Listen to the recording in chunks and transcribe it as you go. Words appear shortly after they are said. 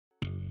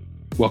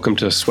Welcome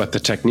to Sweat the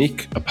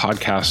Technique, a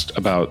podcast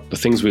about the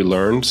things we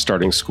learned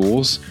starting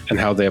schools and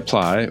how they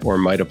apply or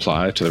might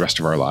apply to the rest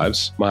of our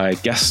lives. My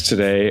guests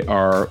today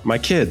are my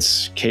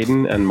kids,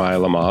 Caden and Maia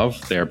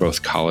Lemov. They are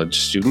both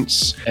college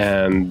students,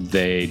 and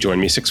they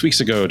joined me 6 weeks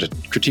ago to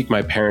critique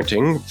my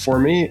parenting for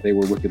me. They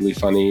were wickedly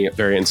funny,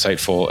 very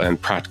insightful,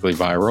 and practically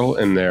viral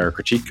in their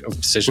critique of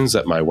decisions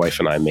that my wife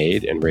and I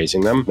made in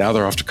raising them. Now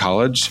they're off to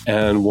college,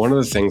 and one of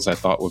the things I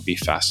thought would be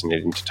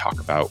fascinating to talk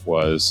about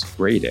was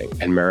grading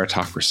and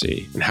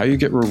meritocracy, and how you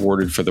get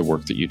rewarded for the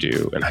work that you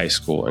do in high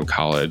school and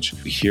college.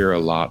 We hear a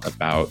lot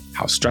about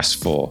how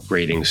stressful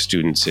grading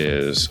students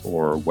is,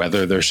 or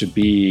whether there should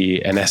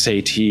be an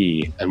SAT,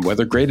 and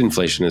whether grade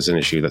inflation is an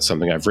issue. That's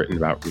something I've written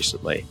about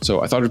recently.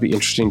 So I thought it'd be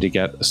interesting to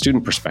get a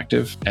student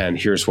perspective, and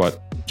here's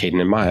what Caden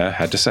and Maia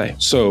had to say.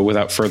 So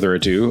without further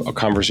ado, a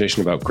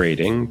conversation about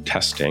grading,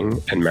 testing,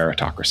 and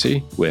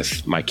meritocracy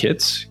with my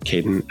kids,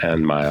 Caden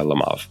and Maia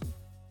Lemov.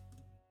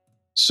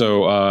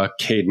 So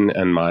Caden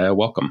and Maia,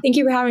 welcome. Thank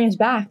you for having us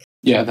back.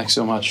 Yeah, thanks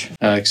so much.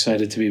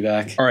 Excited to be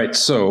back. All right.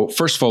 So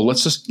first of all,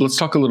 let's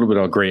talk a little bit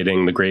about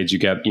grading, the grades you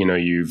get. You know,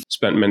 you've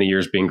spent many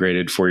years being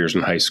graded, 4 years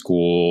in high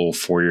school,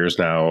 4 years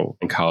now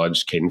in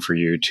college, Caden for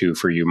you, 2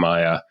 for you,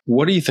 Maia.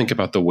 What do you think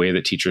about the way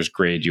that teachers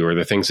grade you, or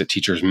the things that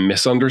teachers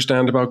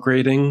misunderstand about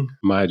grading?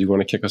 Maia, do you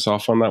want to kick us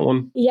off on that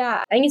one?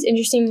 Yeah, I think it's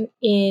interesting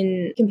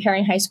in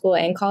comparing high school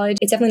and college.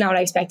 It's definitely not what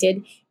I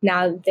expected.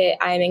 Now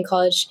that I'm in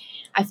college,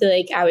 I feel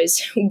like I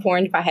was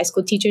warned by high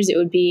school teachers it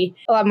would be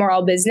a lot more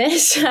all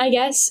business, I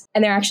guess.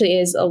 And there actually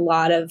is a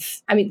lot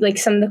of, like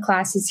some of the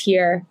classes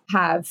here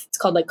have, it's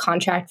called like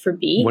contract for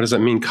B. What does that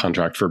mean,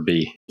 contract for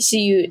B? So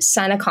you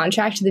sign a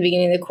contract at the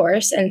beginning of the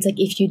course, and it's like,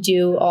 if you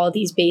do all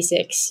these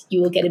basics,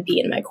 you will get a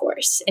B in my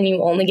course. And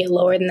you only get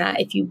lower than that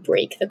if you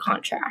break the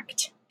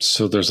contract.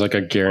 So there's like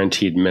a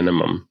guaranteed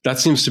minimum. That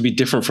seems to be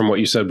different from what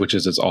you said, which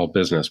is it's all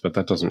business, but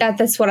that doesn't...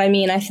 That's what I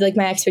mean. I feel like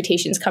my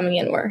expectations coming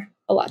in were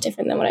a lot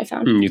different than what I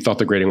found. You thought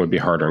the grading would be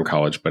harder in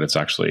college, but it's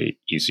actually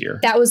easier.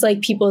 That was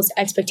like people's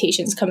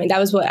expectations coming. That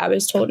was what I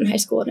was told in high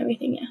school and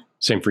everything, yeah.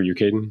 Same for you,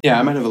 Caden? Yeah,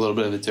 I might have a little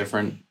bit of a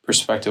different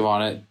perspective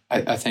on it.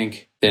 I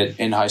think that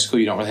in high school,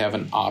 you don't really have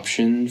an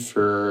option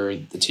for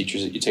the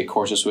teachers that you take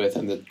courses with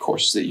and the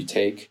courses that you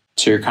take.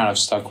 So you're kind of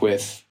stuck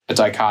with a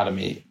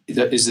dichotomy.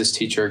 Is this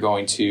teacher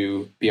going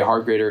to be a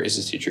hard grader? Is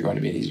this teacher going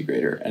to be an easy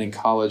grader? And in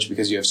college,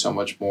 because you have so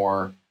much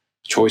more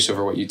choice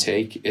over what you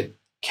take, it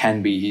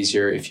can be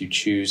easier if you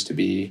choose to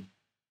be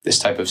this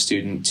type of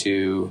student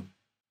to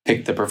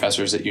pick the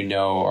professors that you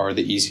know are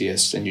the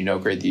easiest and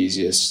grade the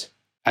easiest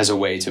as a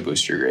way to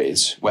boost your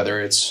grades.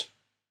 Whether it's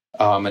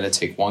I'm going to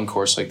take one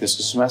course like this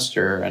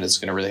semester and it's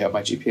going to really help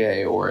my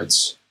GPA, or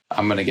it's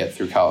I'm going to get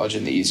through college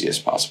in the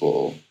easiest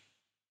possible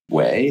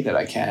way that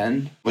I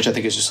can, which I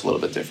think is just a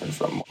little bit different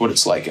from what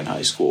it's like in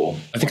high school.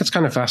 I think it's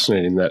kind of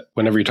fascinating that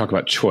whenever you talk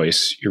about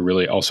choice, you're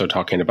really also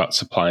talking about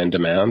supply and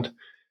demand.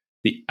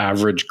 The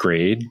average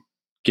grade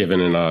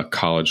given in a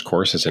college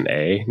course is an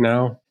A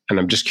now. And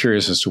I'm just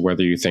curious as to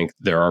whether you think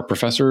there are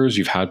professors,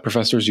 you've had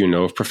professors, you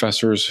know of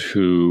professors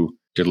who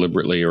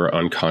deliberately or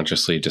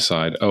unconsciously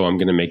decide, oh, I'm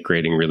going to make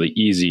grading really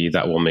easy.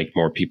 That will make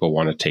more people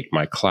want to take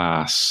my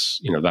class.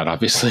 You know, that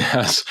obviously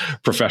has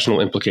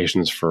professional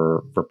implications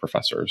for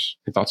professors.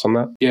 Any thoughts on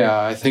that? Yeah,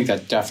 I think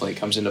that definitely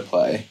comes into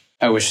play.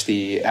 I wish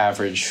the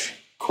average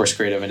course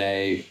grade of an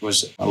A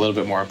was a little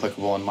bit more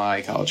applicable in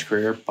my college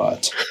career,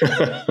 but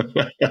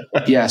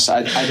yes,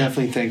 I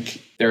definitely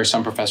think there are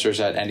some professors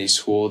at any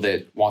school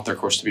that want their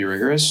course to be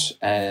rigorous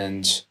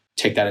and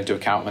take that into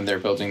account when they're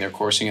building their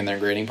coursing and their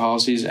grading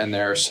policies. And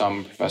there are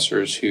some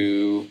professors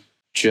who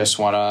just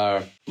want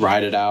to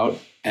ride it out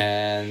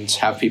and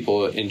have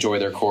people enjoy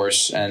their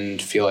course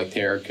and feel like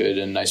they're good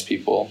and nice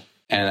people.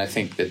 And I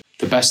think that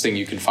the best thing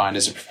you can find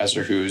is a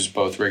professor who's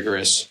both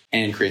rigorous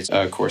and creates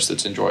a course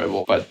that's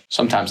enjoyable. But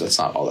sometimes that's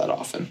not all that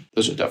often.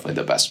 Those are definitely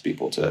the best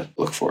people to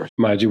look for.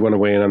 Maia, do you want to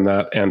weigh in on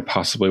that, and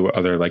possibly what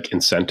other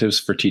incentives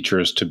for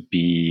teachers to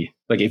be,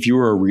 if you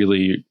were a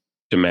really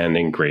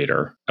demanding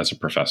grader as a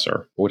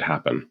professor, what would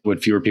happen?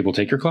 Would fewer people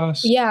take your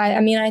class? Yeah,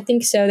 I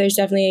think so. There's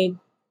definitely,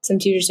 some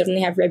teachers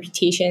definitely have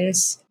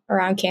reputations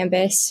around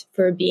campus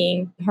for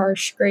being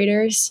harsh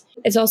graders.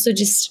 It's also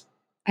just,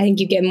 I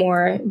think you get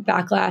more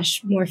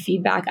backlash, more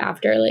feedback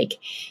after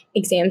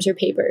exams or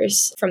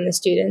papers from the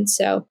students.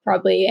 So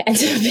probably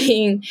ends up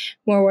being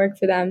more work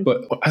for them.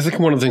 But I think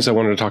one of the things I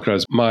wanted to talk about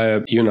is,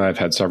 Maia, you and I have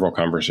had several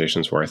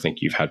conversations where I think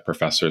you've had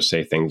professors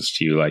say things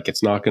to you like,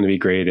 it's not going to be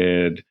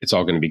graded, it's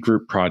all going to be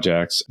group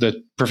projects.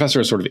 The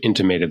professor has sort of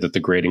intimated that the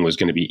grading was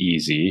going to be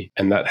easy,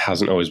 and that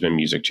hasn't always been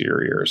music to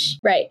your ears.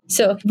 Right.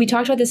 So we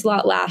talked about this a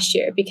lot last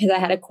year because I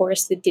had a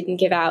course that didn't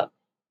give out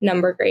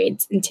number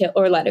grades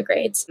or letter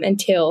grades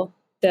until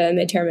the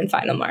midterm and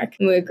final mark.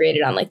 And we were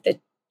graded on the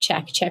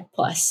check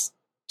plus,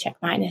 check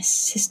minus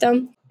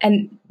system.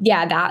 And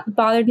yeah, that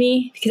bothered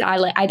me because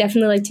I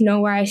definitely like to know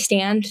where I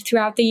stand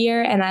throughout the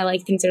year, and I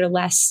like things that are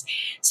less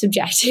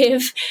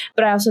subjective.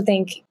 But I also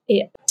think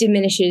it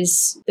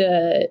diminishes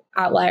the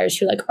outliers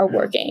who are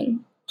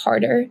working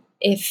harder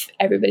if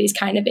everybody's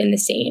kind of in the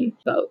same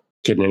boat.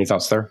 Caden, any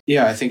thoughts there?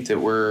 Yeah, I think that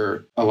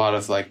a lot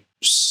of like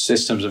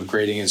systems of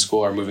grading in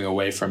school are moving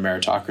away from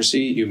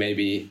meritocracy. You may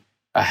be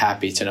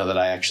happy to know that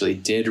I actually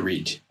did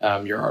read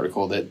your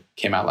article that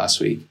came out last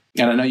week.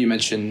 And I know you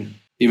mentioned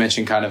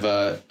kind of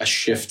a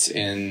shift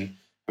in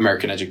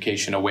American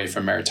education away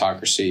from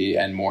meritocracy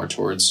and more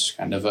towards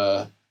kind of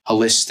a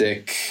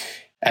holistic,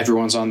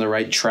 everyone's on the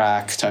right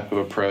track type of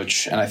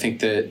approach. And I think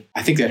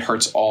that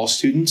hurts all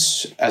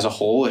students as a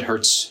whole. It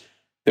hurts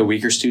the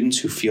weaker students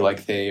who feel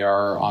like they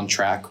are on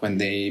track when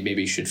they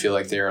maybe should feel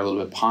like they're a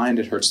little bit behind.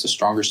 It hurts the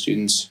stronger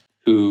students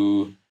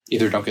who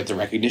either don't get the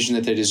recognition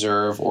that they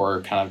deserve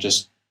or kind of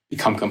just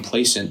become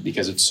complacent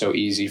because it's so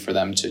easy for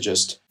them to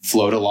just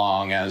float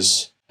along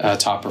as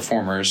top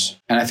performers.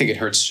 And I think it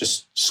hurts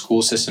just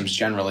school systems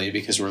generally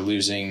because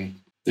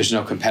there's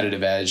no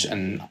competitive edge.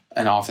 And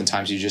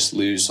oftentimes you just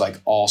lose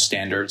like all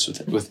standards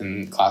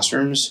within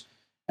classrooms.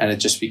 And it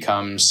just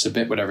becomes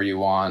submit whatever you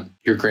want.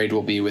 Your grade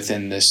will be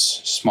within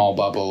this small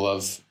bubble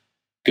of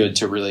good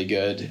to really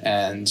good.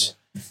 And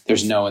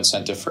there's no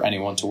incentive for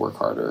anyone to work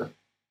harder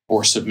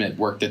or submit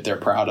work that they're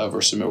proud of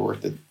or submit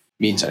work that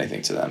means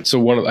anything to them.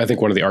 So I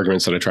think one of the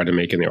arguments that I tried to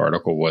make in the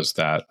article was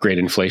that grade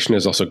inflation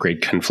is also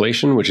grade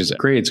conflation, which is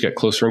grades get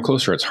closer and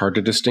closer. It's hard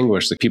to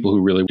distinguish the people who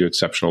really do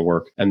exceptional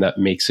work. And that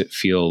makes it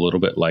feel a little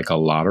bit like a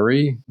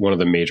lottery. One of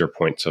the major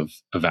points of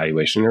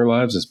evaluation in your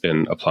lives has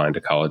been applying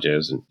to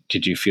colleges. And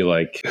did you feel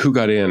like who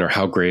got in or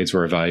how grades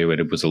were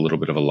evaluated was a little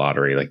bit of a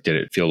lottery? Like, did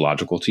it feel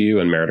logical to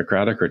you and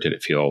meritocratic, or did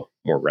it feel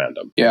more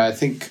random? Yeah, I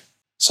think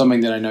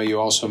something that I know you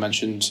also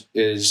mentioned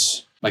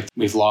is like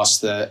we've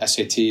lost the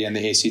SAT and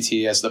the ACT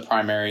as the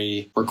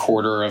primary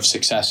recorder of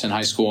success in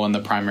high school and the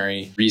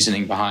primary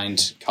reasoning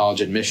behind college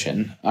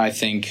admission. I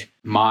think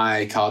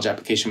my college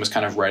application was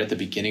kind of right at the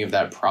beginning of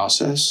that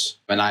process.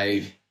 And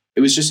it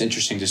was just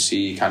interesting to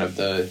see kind of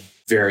the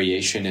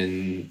variation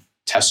in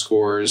test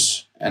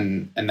scores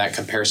and that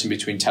comparison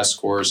between test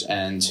scores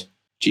and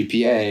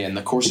GPA and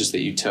the courses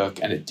that you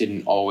took. And it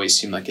didn't always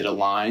seem like it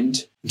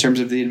aligned in terms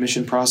of the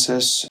admission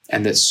process,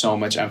 and that so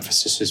much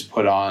emphasis is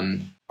put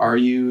on, are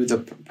you the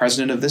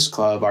president of this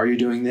club? Are you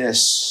doing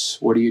this?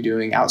 What are you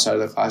doing outside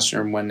of the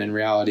classroom? When in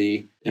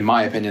reality, in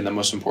my opinion, the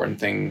most important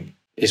thing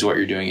is what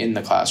you're doing in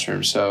the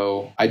classroom.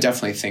 So I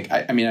definitely think,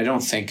 I don't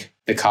think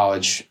the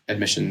college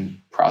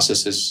admission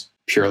process is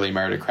purely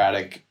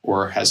meritocratic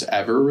or has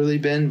ever really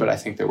been, but I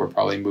think that we're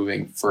probably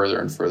moving further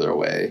and further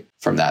away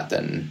from that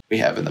than we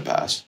have in the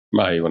past.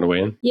 Maia, you want to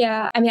weigh in?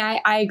 Yeah, I mean,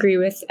 I agree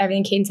with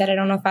everything Caden said. I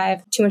don't know if I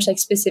have too much like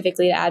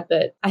specifically to add,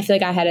 but I feel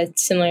like I had a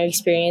similar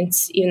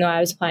experience, even though I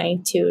was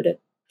applying 2 to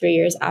 3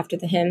 years after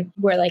the HIM,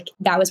 where like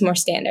that was more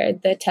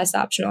standard, the test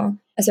optional,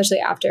 especially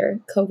after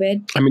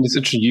COVID. I mean, it's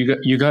interesting.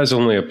 You guys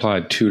only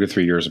applied 2 to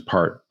 3 years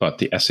apart, but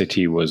the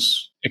SAT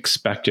was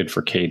expected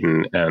for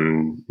Caden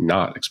and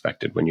not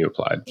expected when you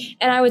applied.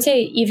 And I would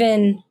say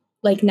even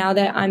like now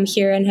that I'm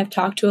here and have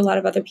talked to a lot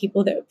of other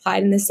people that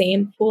applied in the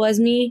same pool as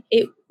me,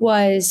 it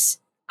was,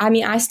 I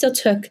mean, I still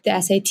took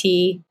the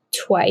SAT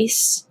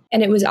twice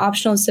and it was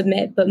optional to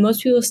submit, but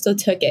most people still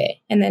took it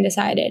and then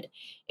decided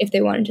if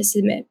they wanted to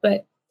submit.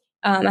 But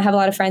I have a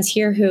lot of friends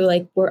here who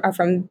like are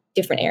from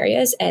different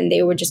areas and they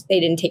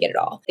didn't take it at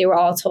all. They were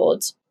all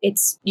told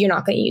you're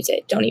not going to use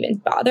it. Don't even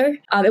bother.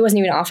 It wasn't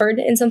even offered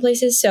in some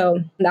places.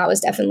 So that was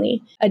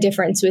definitely a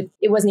difference it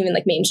wasn't even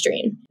like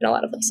mainstream in a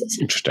lot of places.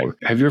 Interesting.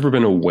 Have you ever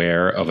been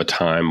aware of a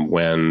time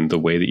when the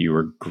way that you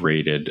were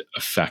graded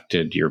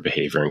affected your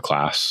behavior in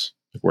class?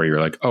 Where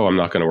you're like, oh, I'm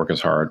not going to work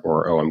as hard,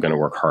 or, oh, I'm going to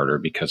work harder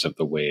because of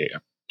the way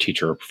a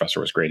teacher or professor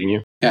was grading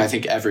you? Yeah, I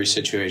think every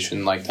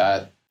situation like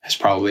that has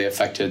probably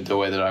affected the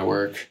way that I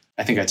work.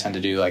 I think I tend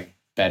to do like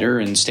better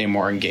and stay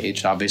more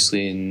engaged,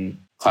 obviously, in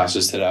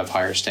classes that have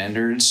higher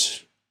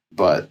standards.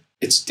 But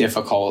it's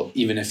difficult,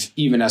 even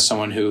as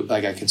someone who,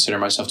 like, I consider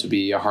myself to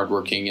be a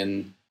hardworking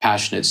and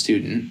passionate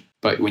student.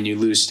 But when you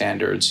lose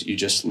standards, you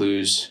just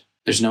lose.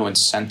 There's no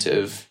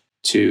incentive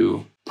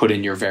to put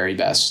in your very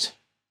best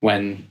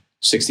when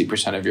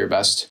 60% of your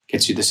best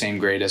gets you the same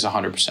grade as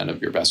 100%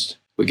 of your best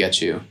would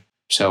get you.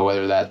 So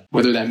whether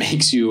that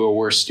makes you a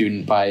worse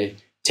student by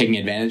taking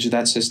advantage of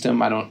that system,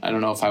 I don't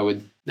know if I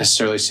would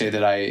necessarily say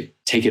that I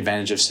take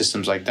advantage of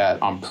systems like that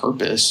on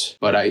purpose,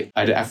 but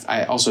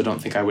I also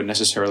don't think I would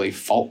necessarily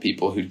fault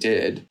people who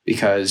did,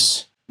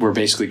 because we're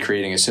basically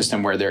creating a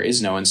system where there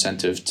is no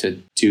incentive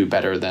to do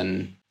better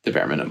than the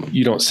bare minimum.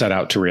 You don't set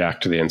out to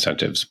react to the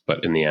incentives,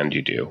 but in the end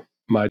you do.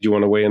 Maia, do you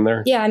want to weigh in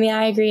there? Yeah, I mean,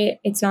 I agree.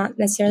 It's not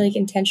necessarily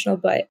intentional,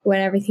 but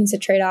when everything's a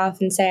trade-off,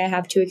 and say I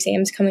have 2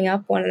 exams coming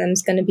up, one of them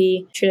is going to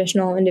be a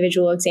traditional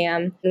individual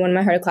exam in one of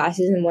my harder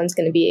classes, and one's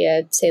going to be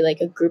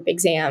a group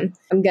exam.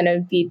 I'm going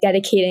to be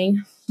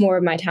dedicating more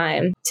of my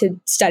time to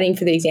studying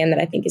for the exam that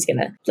I think is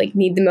gonna like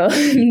need the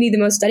most need the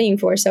most studying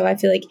for. So I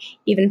feel like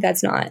even if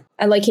that's not,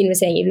 I like Caden was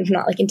saying, even if I'm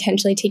not like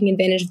intentionally taking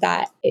advantage of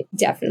that, it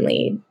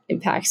definitely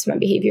impacts my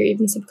behavior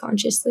even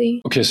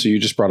subconsciously. Okay, so you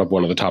just brought up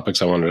one of the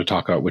topics I wanted to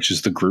talk about, which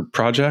is the group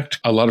project.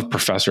 A lot of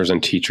professors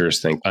and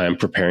teachers think I am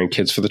preparing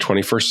kids for the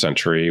 21st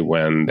century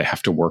when they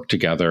have to work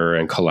together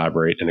and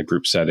collaborate in a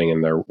group setting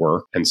in their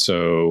work. And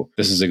so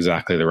this is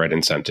exactly the right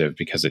incentive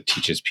because it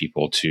teaches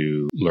people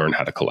to learn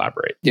how to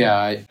collaborate.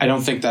 Yeah, I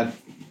don't think that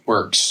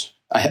works.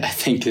 I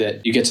think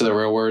that you get to the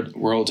real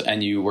world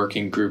and you work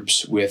in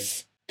groups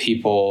with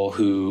people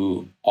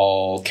who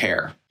all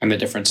care. And the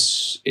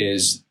difference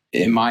is,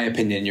 in my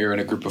opinion, you're in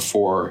a group of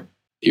 4.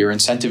 Your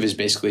incentive is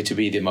basically to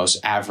be the most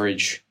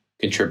average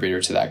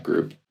contributor to that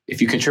group.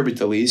 If you contribute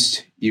the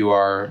least, you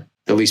are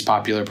the least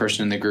popular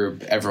person in the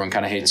group. Everyone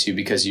kind of hates you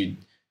because you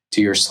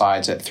do your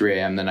slides at 3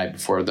 a.m. the night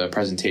before the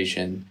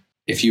presentation.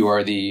 If you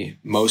are the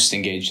most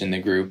engaged in the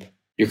group,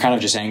 you're kind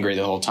of just angry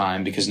the whole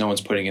time because no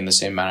one's putting in the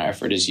same amount of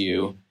effort as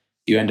you.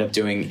 You end up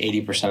doing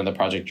 80% of the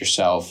project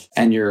yourself,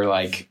 and you're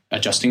like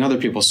adjusting other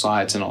people's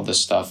slides and all this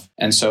stuff.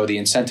 And so the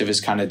incentive is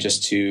kind of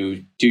just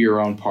to do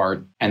your own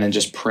part and then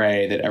just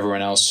pray that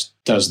everyone else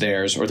does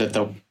theirs, or that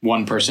the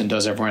one person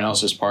does everyone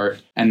else's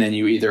part. And then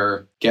you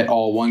either get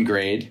all 1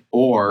 grade,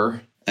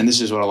 or, and this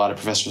is what a lot of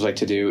professors like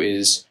to do,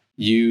 is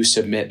you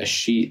submit a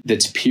sheet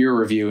that's peer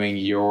reviewing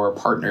your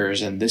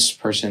partners, and this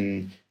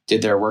person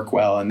did their work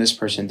well and this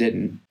person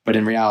didn't. But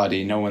in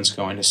reality, no one's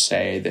going to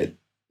say that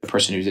the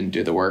person who didn't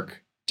do the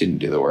work didn't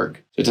do the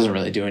work. So it doesn't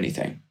really do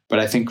anything. But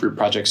I think group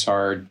projects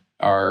are,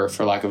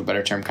 for lack of a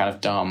better term, kind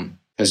of dumb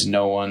because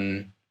no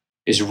one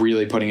is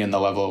really putting in the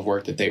level of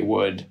work that they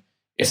would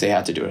if they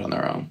had to do it on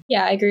their own.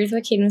 Yeah, I agree with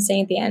what Caden was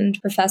saying at the end.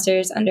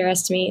 Professors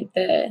underestimate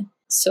the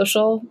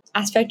social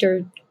aspect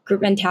or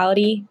group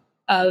mentality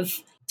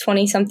of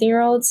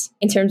 20-something-year-olds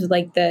in terms of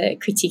like the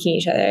critiquing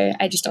each other.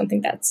 I just don't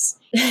think that's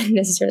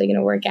necessarily going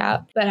to work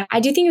out. But I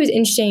do think it was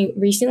interesting.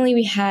 Recently,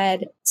 we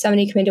had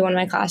somebody come into one of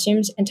my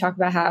classrooms and talk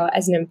about how,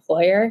 as an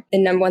employer, the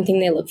number one thing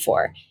they look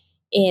for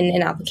in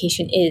an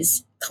application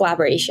is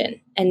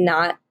collaboration and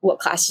not what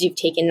classes you've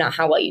taken, not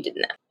how well you did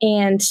in them.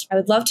 And I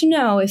would love to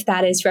know if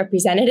that is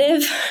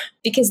representative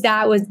because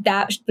that was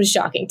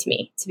shocking to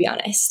me, to be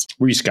honest.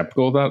 Were you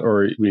skeptical of that,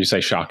 or when you say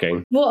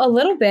shocking? Well, a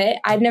little bit.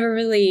 I'd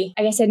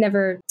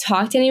never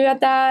talked to anyone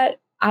about that.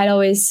 I'd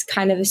always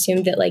kind of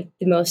assumed that like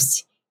the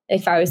most,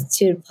 if I was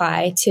to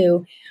apply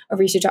to a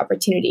research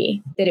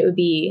opportunity, that it would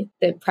be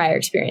the prior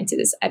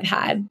experiences I've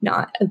had,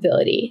 not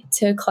ability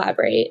to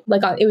collaborate.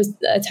 Like it was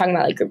talking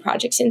about like group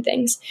projects and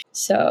things.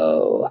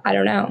 So I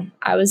don't know.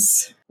 I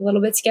was a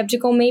little bit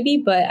skeptical maybe,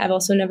 but I've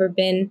also never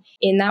been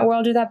in that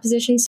world or that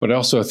position. But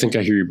also I think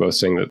I hear you both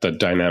saying that the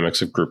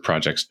dynamics of group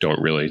projects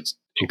don't really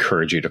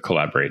encourage you to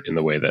collaborate in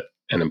the way that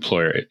an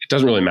employer, it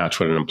doesn't really match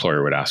what an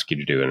employer would ask you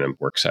to do in a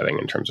work setting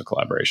in terms of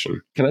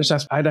collaboration. Can I just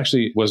ask, I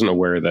actually wasn't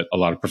aware that a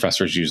lot of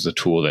professors use the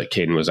tool that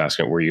Caden was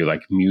asking, where you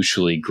like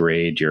mutually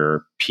grade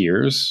your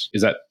peers.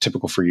 Is that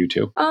typical for you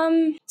too?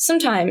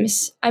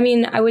 Sometimes. I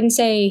mean, I wouldn't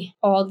say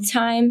all the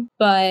time,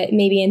 but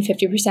maybe in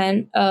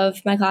 50%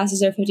 of my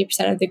classes or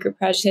 50% of the group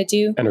projects I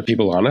do. And are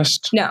people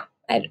honest? No.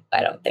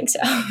 I don't think so.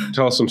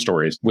 Tell us some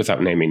stories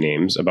without naming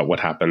names about what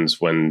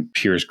happens when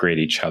peers grade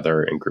each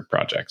other in group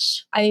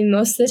projects. I mean,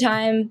 most of the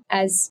time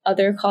as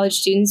other college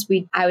students,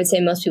 I would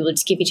say most people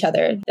just give each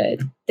other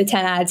the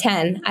 10 out of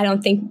 10. I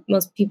don't think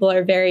most people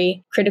are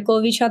very critical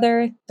of each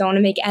other, don't want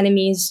to make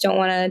enemies, don't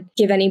want to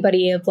give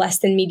anybody a less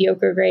than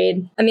mediocre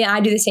grade. I mean,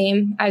 I do the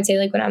same. I would say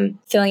like when I'm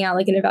filling out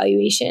like an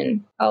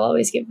evaluation, I'll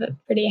always give a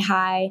pretty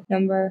high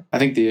number. I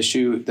think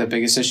the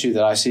biggest issue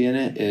that I see in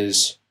it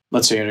is,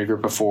 let's say you're in a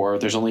group of 4,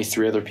 there's only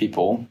 3 other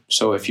people.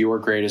 So if your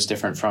grade is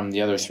different from the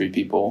other 3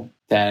 people,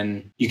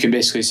 then you can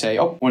basically say,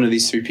 oh, one of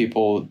these 3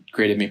 people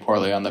graded me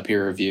poorly on the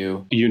peer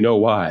review. You know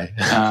why?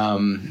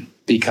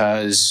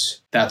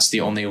 Because that's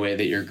the only way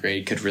that your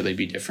grade could really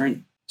be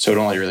different. So it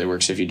only really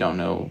works if you don't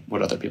know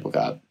what other people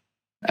got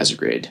as a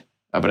grade.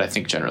 But I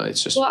think generally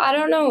it's just... Well, I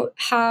don't know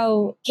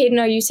how... Caden,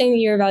 are you saying that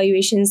your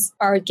evaluations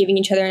are giving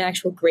each other an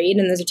actual grade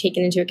and those are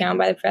taken into account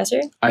by the professor?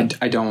 I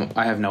don't.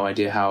 I have no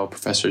idea how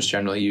professors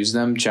generally use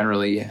them.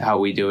 Generally, how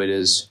we do it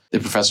is the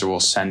professor will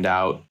send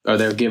out, or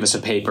they'll give us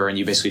a paper and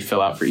you basically fill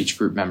out for each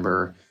group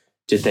member.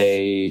 Did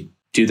they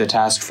do the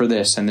task for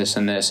this and this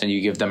and this? And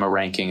you give them a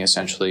ranking,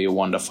 essentially a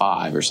 1 to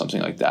 5 or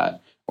something like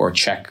that, or a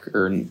check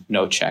or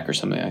no check or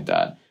something like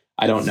that.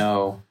 I don't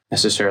know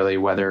necessarily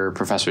whether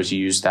professors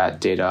use that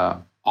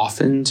data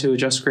often to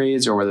adjust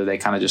grades or whether they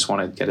kind of just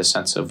want to get a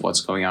sense of what's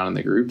going on in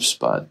the groups.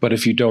 But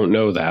if you don't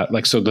know that,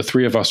 like, so the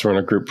 3 of us are on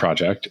a group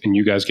project and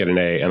you guys get an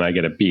A and I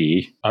get a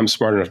B, I'm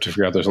smart enough to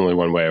figure out there's only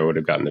one way I would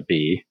have gotten a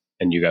B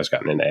and you guys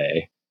gotten an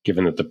A,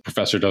 given that the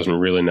professor doesn't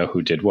really know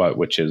who did what,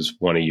 which is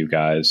one of you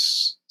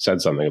guys said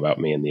something about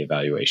me in the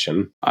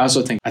evaluation. I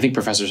think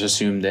professors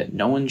assume that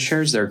no one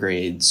shares their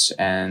grades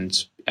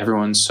and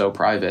everyone's so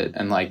private.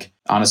 And like,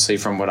 honestly,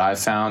 from what I've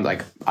found,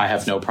 like I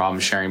have no problem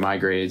sharing my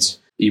grades.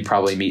 You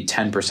probably meet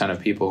 10% of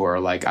people who are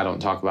like, I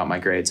don't talk about my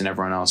grades, and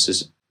everyone else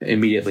is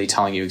immediately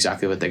telling you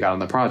exactly what they got on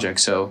the project.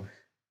 So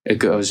it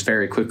goes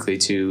very quickly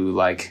to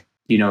like,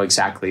 you know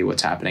exactly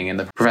what's happening. And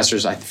the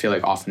professors, I feel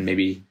like, often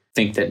maybe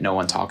think that no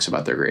one talks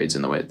about their grades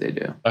in the way that they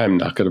do. I'm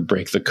not going to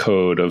break the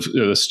code of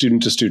the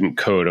student to student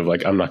code of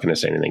like, I'm not going to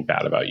say anything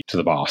bad about you to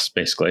the boss,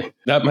 basically.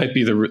 That might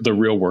be the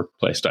real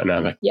workplace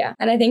dynamic. Yeah.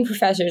 And I think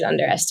professors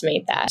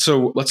underestimate that.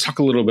 So let's talk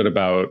a little bit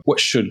about what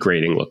should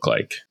grading look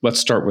like. Let's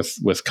start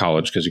with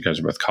college, because you guys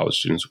are both college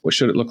students. What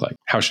should it look like?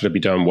 How should it be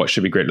done? What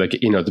should be graded? Like,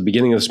 at the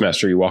beginning of the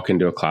semester, you walk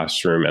into a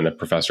classroom and a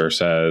professor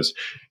says,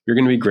 you're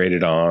going to be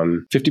graded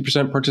on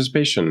 50%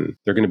 participation.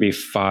 There are going to be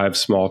 5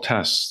 small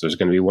tests. There's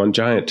going to be 1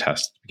 giant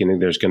test. At the beginning,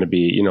 there's going to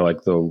be,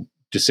 like the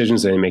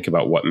decisions they make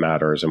about what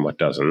matters and what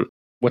doesn't.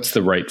 What's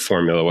the right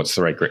formula? What's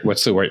the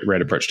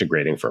right approach to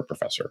grading for a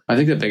professor? I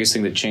think the biggest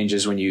thing that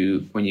changes when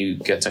you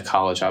get to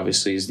college,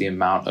 obviously, is the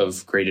amount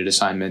of graded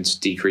assignments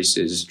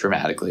decreases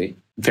dramatically.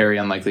 Very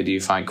unlikely do you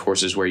find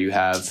courses where you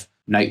have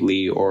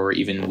nightly or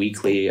even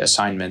weekly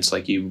assignments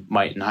like you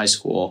might in high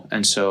school.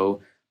 And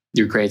so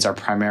your grades are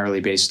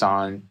primarily based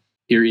on,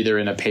 you're either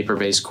in a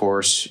paper-based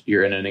course,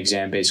 you're in an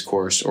exam-based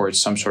course, or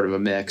it's some sort of a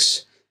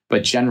mix.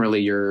 But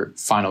generally, your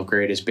final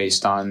grade is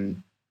based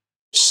on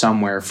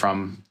somewhere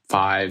from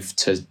 5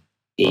 to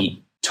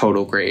 8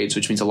 total grades,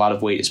 which means a lot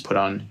of weight is put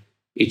on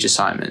each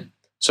assignment.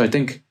 So I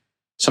think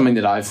something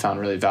that I've found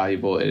really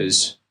valuable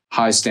is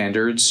high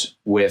standards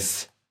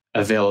with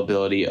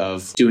availability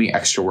of doing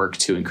extra work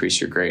to increase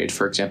your grade.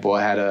 For example,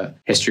 I had a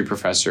history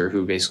professor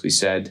who basically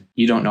said,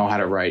 you don't know how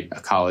to write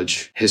a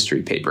college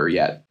history paper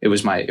yet. It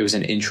was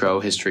an intro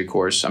history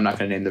course. I'm not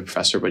going to name the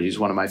professor, but he's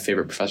one of my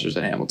favorite professors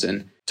at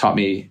Hamilton. Taught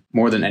me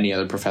more than any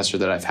other professor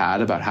that I've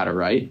had about how to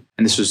write.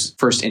 And this was the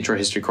first intro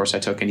history course I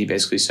took. And he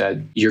basically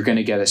said, you're going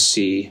to get a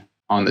C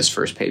on this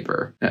first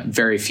paper.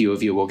 Very few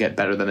of you will get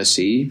better than a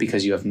C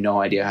because you have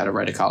no idea how to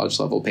write a college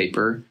level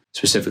paper,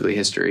 specifically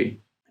history.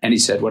 And he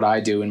said, what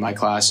I do in my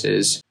class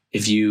is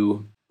if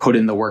you put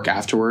in the work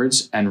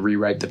afterwards and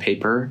rewrite the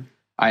paper,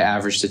 I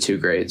averaged to 2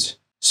 grades.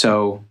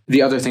 So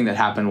the other thing that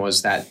happened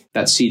was that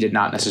C did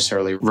not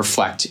necessarily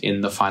reflect in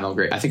the final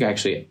grade. I think I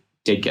actually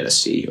did get a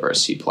C or a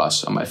C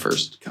plus on my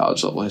first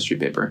college level history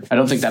paper. I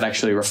don't think that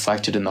actually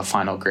reflected in the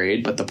final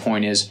grade. But the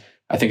point is,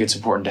 I think it's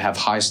important to have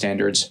high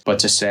standards, but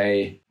to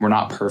say we're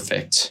not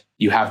perfect.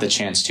 You have the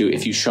chance to,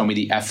 if you show me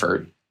the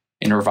effort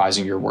in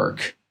revising your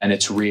work and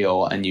it's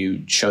real and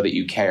you show that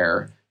you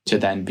care, to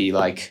then be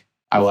like,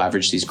 I will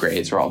average these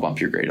grades or I'll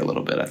bump your grade a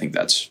little bit. I think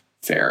that's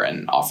fair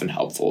and often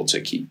helpful to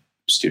keep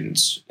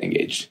students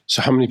engaged.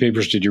 So how many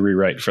papers did you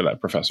rewrite for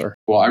that professor?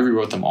 Well, I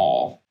rewrote them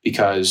all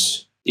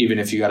because even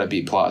if you got a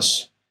B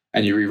plus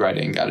and you rewrite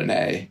it and got an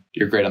A,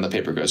 your grade on the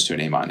paper goes to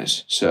an A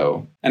minus.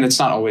 So, and it's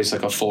not always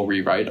like a full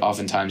rewrite.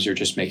 Oftentimes you're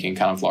just making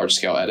kind of large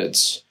scale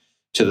edits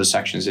to the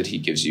sections that he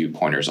gives you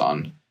pointers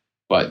on.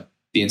 But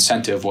the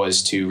incentive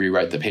was to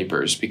rewrite the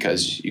papers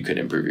because you could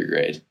improve your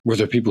grade. Were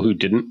there people who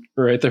didn't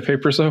write their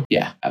papers though?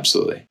 Yeah,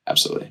 absolutely.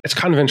 Absolutely. It's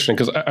kind of interesting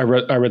because I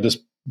read this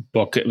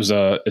book.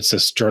 It's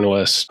this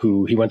journalist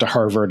who he went to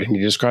Harvard and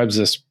he describes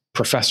this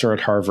professor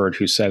at Harvard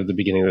who said at the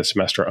beginning of the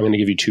semester, I'm going to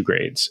give you 2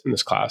 grades in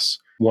this class.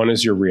 One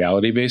is your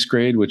reality-based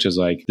grade, which is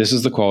like, this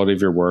is the quality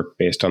of your work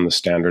based on the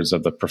standards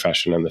of the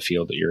profession and the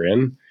field that you're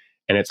in.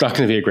 And it's not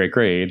going to be a great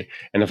grade.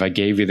 And if I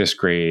gave you this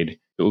grade,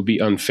 it would be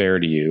unfair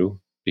to you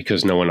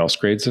because no one else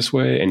grades this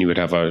way and you would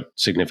have a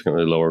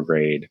significantly lower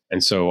grade.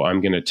 And so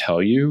I'm going to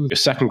tell you the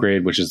second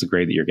grade, which is the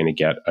grade that you're going to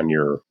get on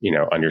your,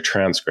 on your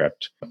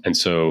transcript. And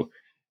so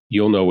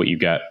you'll know what you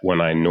get when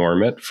I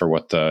norm it for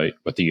what the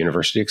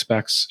university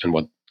expects and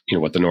what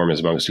the norm is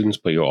among students,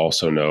 but you'll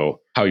also know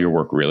how your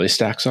work really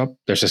stacks up.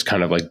 There's this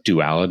kind of like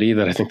duality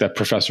that I think that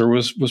professor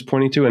was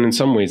pointing to. And in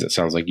some ways, it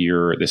sounds like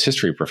this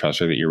history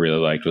professor that you really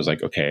liked was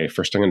like, okay,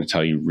 first I'm going to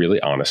tell you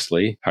really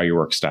honestly how your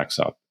work stacks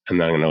up. And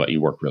then I'm going to let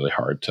you work really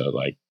hard to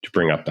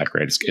bring up that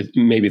grade.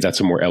 Maybe that's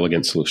a more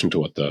elegant solution to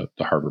what the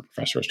Harvard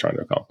professor is trying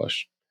to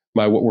accomplish.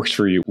 Maya, what works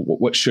for you?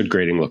 What should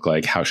grading look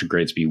like? How should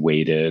grades be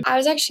weighted? I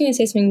was actually going to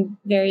say something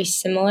very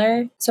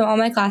similar. So all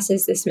my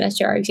classes this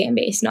semester are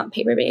exam-based, not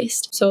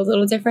paper-based. So a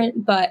little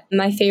different, but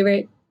my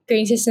favorite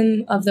grading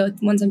system of the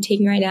ones I'm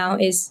taking right now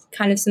is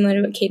kind of similar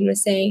to what Caden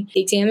was saying.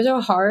 The exams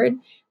are hard.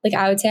 Like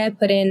I would say I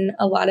put in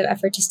a lot of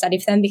effort to study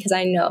for them because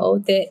I know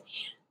that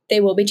they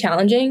will be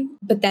challenging.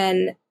 But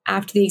then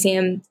after the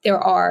exam, there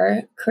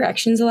are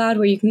corrections allowed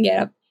where you can get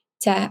up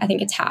to, I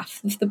think it's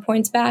half of the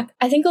points back.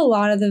 I think a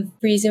lot of the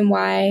reason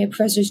why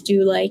professors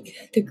do like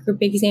the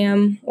group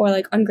exam or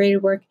like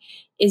ungraded work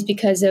is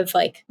because of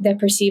like the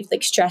perceived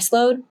like stress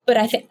load. But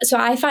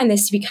I find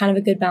this to be kind of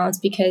a good balance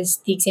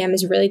because the exam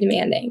is really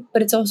demanding,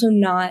 but it's also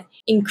not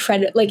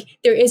incredible. Like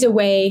there is a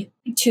way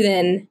to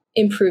then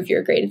improve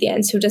your grade at the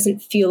end. So it doesn't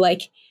feel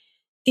like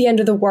the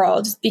end of the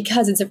world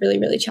because it's a really,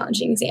 really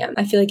challenging exam.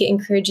 I feel like it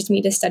encourages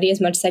me to study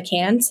as much as I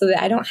can so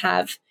that I don't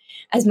have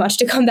as much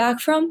to come back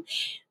from.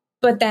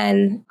 But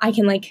then I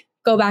can like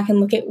go back and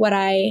look at what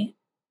I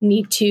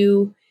need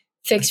to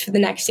fix for the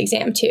next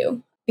exam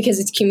too, because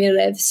it's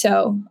cumulative.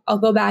 So I'll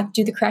go back,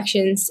 do the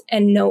corrections,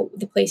 and note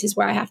the places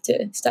where I have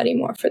to study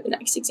more for the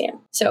next exam.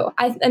 So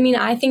I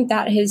think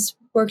that has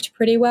worked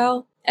pretty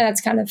well. And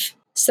that's kind of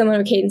similar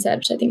to what Caden said,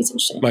 which I think is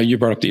interesting. Well, you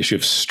brought up the issue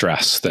of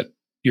stress, that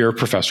your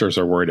professors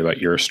are worried about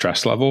your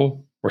stress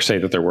level, or say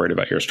that they're worried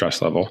about your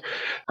stress level.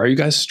 Are you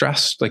guys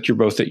stressed? Like, you're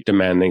both at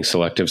demanding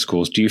selective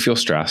schools. Do you feel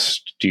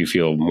stressed? Do you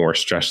feel more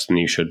stressed than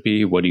you should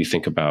be? What do you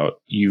think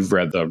about, you've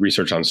read the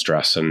research on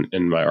stress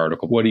in my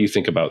article. What do you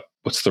think about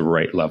what's the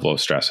right level of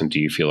stress? And do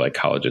you feel like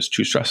college is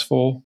too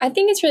stressful? I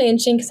think it's really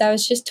interesting because I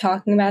was just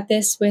talking about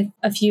this with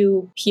a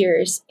few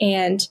peers.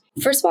 And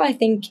first of all, I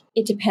think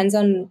it depends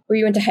on where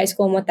you went to high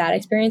school and what that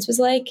experience was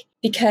like.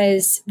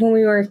 Because when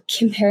we were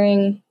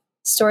comparing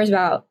stories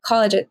about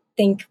college, I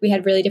think we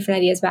had really different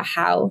ideas about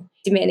how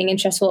demanding and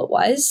stressful it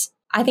was.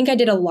 I think I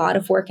did a lot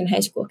of work in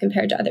high school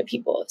compared to other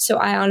people. So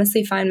I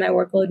honestly find my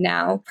workload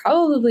now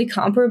probably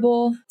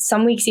comparable,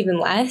 some weeks even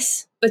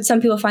less, but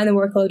some people find the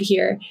workload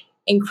here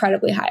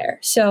incredibly higher.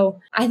 So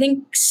I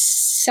think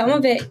some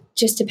of it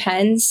just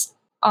depends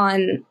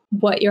on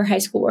what your high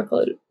school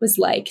workload was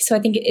like. So I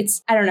think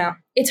I don't know.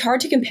 It's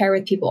hard to compare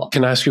with people.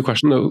 Can I ask you a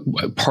question though?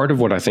 Part of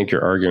what I think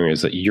you're arguing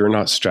is that you're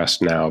not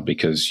stressed now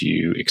because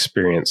you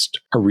experienced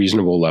a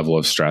reasonable level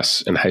of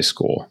stress in high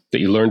school, that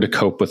you learned to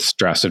cope with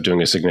stress of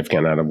doing a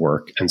significant amount of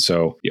work. And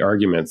so the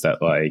argument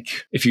that,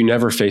 like, if you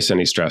never face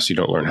any stress, you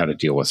don't learn how to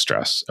deal with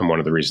stress. And one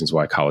of the reasons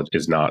why college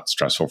is not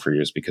stressful for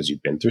you is because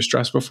you've been through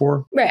stress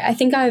before. Right. I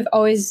think I've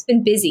always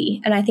been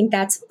busy. And I think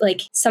that's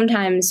like,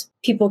 sometimes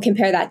people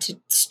compare that to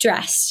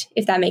stress,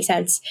 if that makes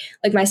sense.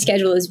 Like, my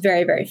schedule is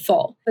very, very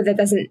full, but that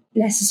doesn't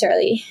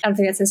necessarily, I don't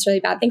think that's necessarily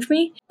a bad thing for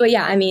me. But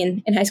yeah, I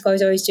mean, in high school, I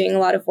was always doing a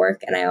lot of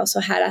work, and I also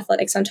had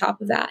athletics on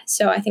top of that.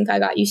 So I think I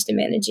got used to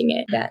managing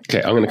it then.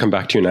 Okay, I'm going to come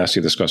back to you and ask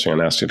you this question. I'm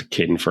going to ask you to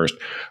Caden first.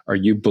 Are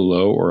you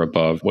below or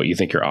above what you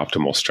think your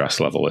optimal stress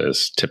level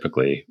is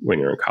typically when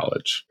you're in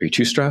college? Are you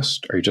too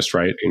stressed? Are you just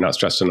right? Are you not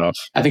stressed enough?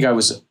 I think I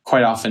was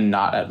quite often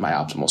not at my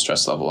optimal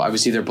stress level. I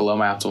was either below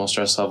my optimal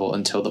stress level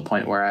until the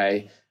point where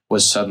I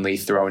was suddenly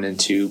thrown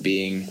into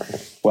being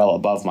well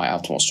above my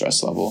optimal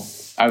stress level.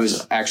 I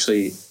was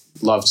actually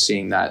loved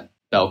seeing that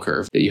bell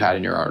curve that you had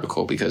in your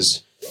article,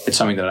 because it's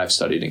something that I've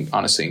studied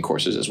honestly in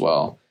courses as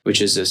well,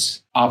 which is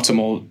this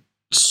optimal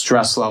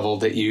stress level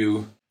that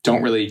you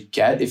don't really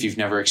get if you've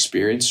never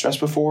experienced stress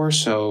before.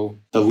 So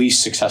the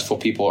least successful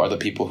people are the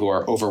people who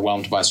are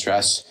overwhelmed by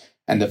stress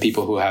and the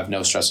people who have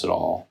no stress at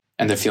all.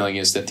 And the feeling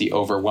is that the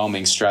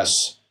overwhelming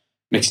stress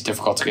makes it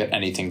difficult to get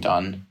anything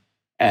done.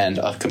 And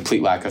a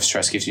complete lack of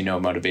stress gives you no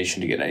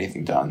motivation to get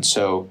anything done.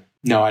 So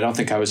no, I don't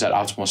think I was at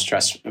optimal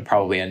stress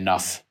probably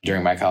enough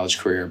during my college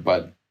career,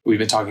 but we've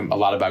been talking a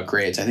lot about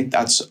grades. I think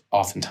that's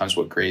oftentimes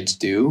what grades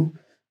do,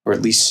 or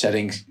at least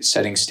setting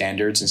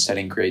standards and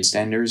setting grade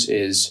standards,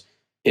 is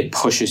it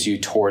pushes you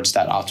towards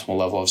that optimal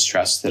level of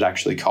stress that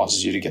actually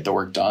causes you to get the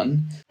work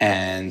done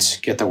and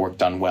get the work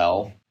done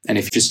well. And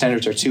if your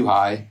standards are too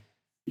high,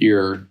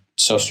 you're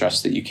so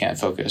stressed that you can't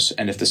focus.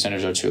 And if the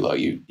standards are too low,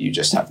 you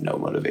just have no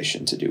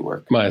motivation to do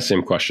work. My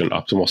same question,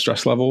 optimal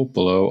stress level,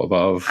 below,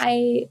 above?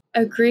 I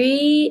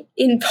agree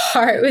in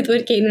part with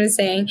what Caden was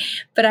saying,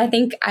 but I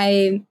think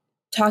I'm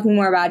talking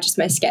more about just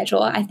my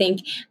schedule. I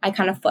think I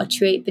kind of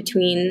fluctuate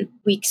between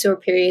weeks or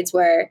periods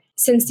where,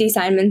 since the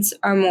assignments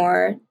are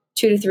more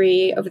 2 to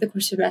 3 over the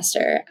course of the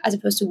semester as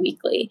opposed to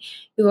weekly,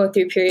 you go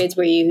through periods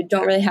where you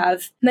don't really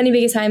have many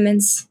big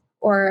assignments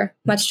or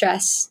much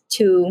stress,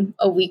 to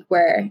a week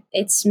where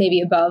it's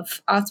maybe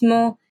above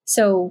optimal.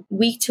 So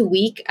week to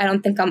week, I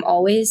don't think I'm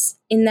always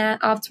in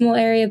that optimal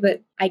area,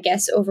 but I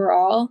guess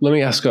overall. Let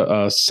me ask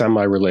a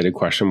semi-related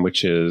question,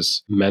 which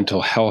is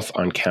mental health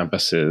on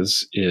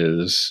campuses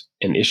is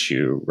an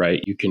issue,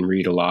 right? You can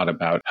read a lot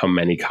about how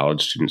many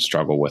college students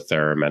struggle with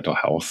their mental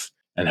health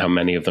and how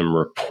many of them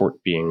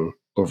report being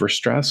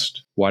overstressed.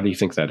 Why do you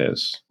think that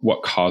is?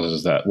 What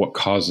causes that? What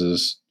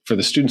causes, for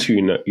the students who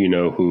you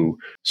know who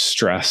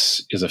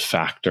stress is a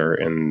factor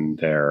in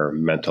their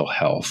mental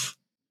health,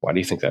 why do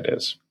you think that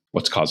is?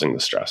 What's causing the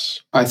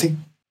stress? I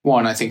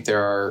think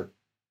there are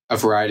a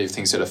variety of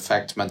things that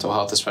affect mental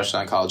health, especially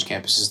on college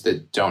campuses,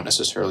 that don't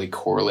necessarily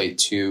correlate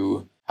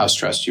to how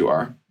stressed you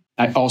are.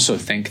 I also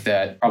think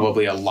that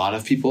probably a lot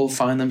of people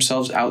find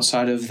themselves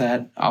outside of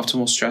that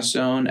optimal stress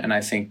zone. And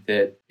I think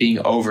that being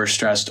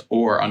overstressed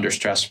or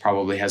understressed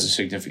probably has a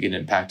significant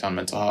impact on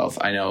mental health.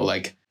 I know,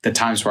 like, the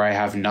times where I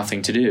have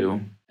nothing to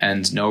do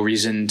and no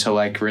reason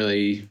to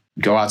really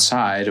go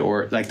outside,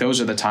 or those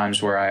are the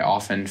times where I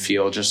often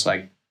feel just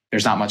like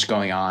there's not much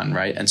going on,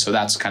 right? And so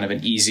that's kind of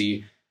an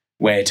easy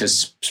way to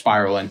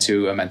spiral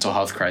into a mental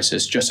health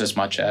crisis, just as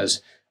much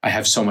as I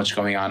have so much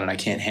going on and I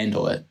can't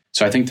handle it.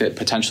 So I think that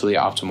potentially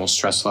optimal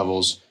stress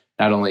levels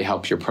not only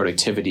help your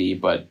productivity,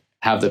 but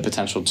have the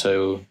potential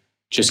to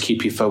just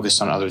keep you focused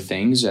on other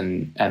things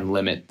and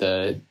limit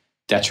the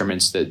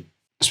detriments that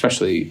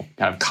especially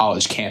kind of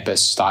college campus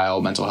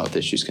style mental health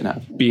issues can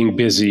have. Being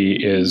busy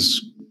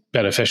is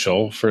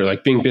beneficial for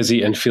being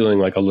busy, and feeling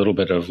like a little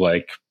bit of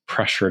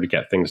pressure to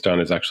get things done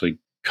is actually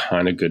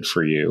kind of good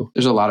for you.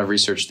 There's a lot of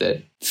research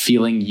that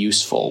feeling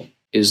useful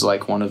is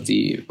one of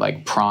the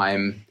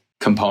prime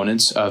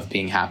components of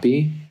being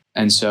happy.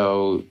 And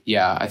so,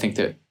 yeah, I think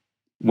that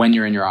when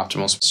you're in your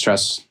optimal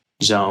stress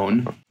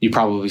zone, you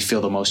probably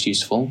feel the most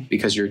useful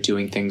because you're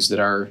doing things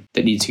that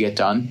need to get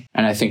done.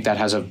 And I think that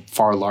has a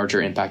far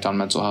larger impact on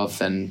mental health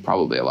than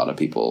probably a lot of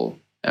people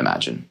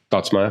imagine.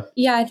 Thoughts, Maya?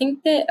 Yeah, I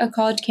think that a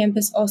college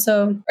campus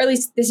also, or at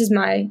least this is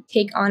my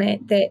take on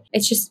it, that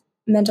it's just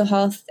mental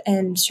health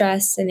and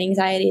stress and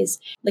anxiety is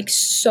like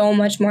so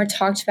much more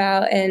talked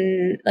about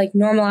and like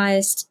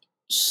normalized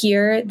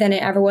here than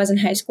it ever was in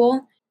high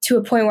school, to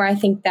a point where I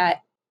think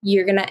that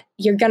you're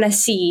gonna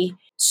see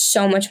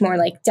so much more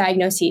like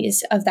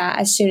diagnoses of that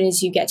as soon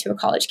as you get to a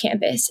college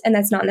campus. And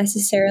that's not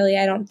necessarily,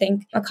 I don't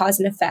think, a cause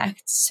and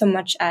effect so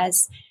much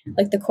as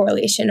like the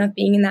correlation of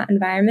being in that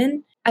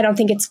environment.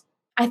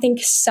 I think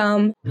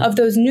some of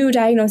those new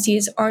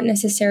diagnoses aren't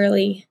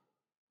necessarily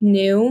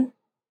new.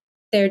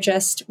 They're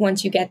just,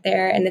 once you get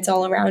there and it's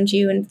all around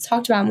you and it's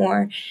talked about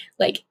more,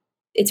 like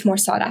it's more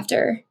sought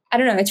after. I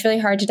don't know. It's really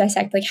hard to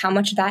dissect like how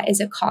much of that is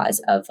a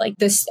cause of like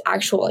this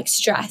actual like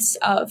stress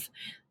of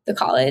the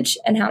college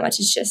and how much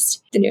is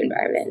just the new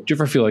environment. Do you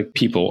ever feel like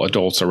people,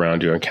 adults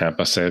around you on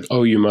campus say,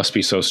 oh, you must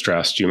be so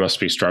stressed, you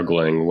must be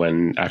struggling,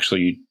 when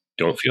actually you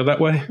don't feel that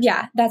way?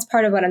 Yeah, that's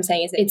part of what I'm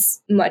saying is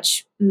it's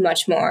much,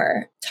 much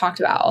more talked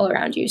about all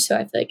around you. So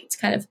I feel like it's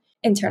kind of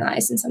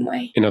internalized in some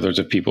way. In other words,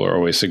 if people are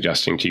always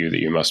suggesting to you that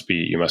you must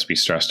be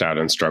stressed out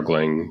and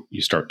struggling,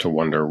 you start to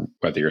wonder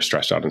whether you're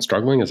stressed out and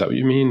struggling. Is that what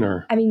you mean?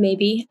 Or I mean,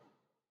 maybe.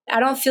 I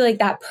don't feel like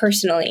that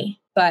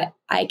personally, but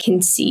I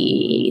can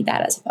see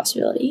that as a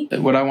possibility.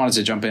 What I wanted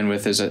to jump in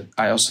with is that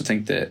I also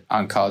think that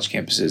on college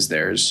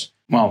campuses,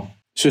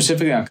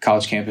 specifically on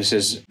college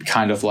campuses,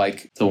 kind of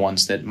like the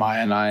ones that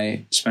Maya and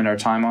I spend our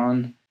time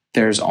on,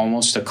 there's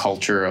almost a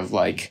culture of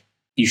like,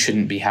 you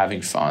shouldn't be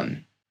having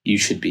fun. You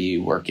should be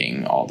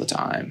working all the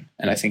time.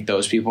 And I think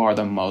those people are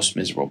the most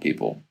miserable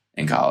people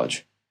in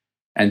college.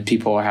 And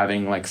people are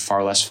having like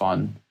far less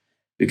fun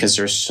because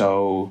they're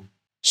so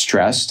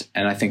stressed.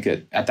 And I think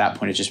that at that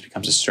point, it just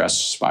becomes a stress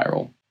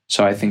spiral.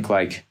 So I think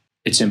like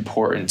it's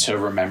important to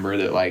remember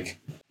that like,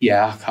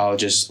 yeah,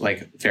 college is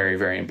like very,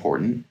 very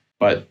important,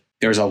 but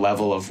there's a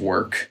level of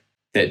work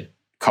that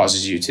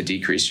causes you to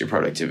decrease your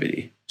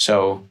productivity.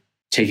 So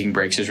taking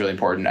breaks is really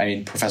important. I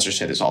mean, professors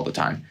say this all the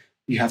time.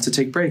 You have to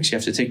take breaks. You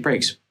have to take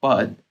breaks.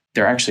 But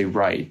they're actually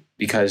right,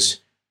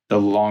 because the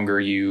longer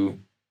you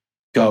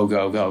go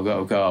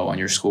on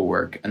your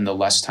schoolwork and the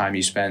less time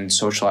you spend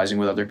socializing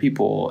with other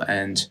people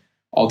and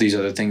all these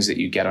other things that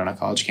you get on a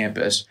college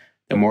campus,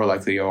 the more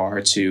likely you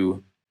are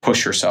to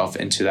push yourself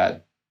into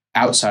that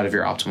outside of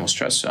your optimal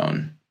stress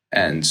zone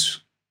and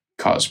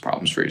cause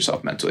problems for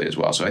yourself mentally as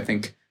well. So I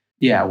think,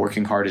 yeah,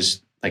 working hard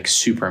is like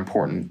super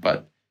important,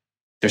 but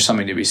there's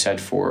something to be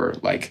said for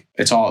like,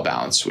 it's all a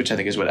balance, which I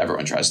think is what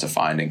everyone tries to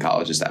find in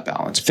college, is that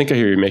balance. I think I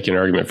hear you making an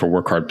argument for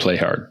work hard, play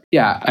hard.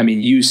 Yeah. I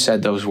mean, you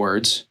said those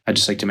words. I'd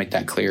just like to make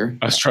that clear.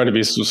 I was trying to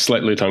be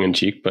slightly tongue in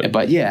cheek,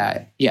 but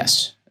yeah,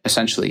 yes,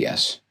 essentially,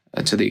 yes,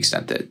 to the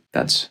extent that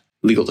that's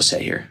legal to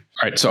say here.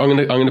 All right, so I'm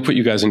gonna put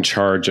you guys in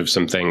charge of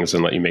some things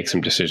and let you make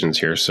some decisions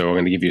here. So I'm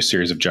going to give you a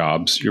series of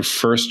jobs. Your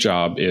first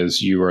job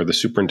is you are the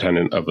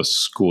superintendent of a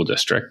school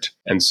district,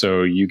 and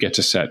so you get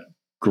to set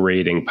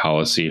grading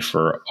policy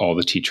for all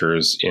the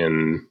teachers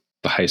in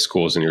the high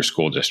schools in your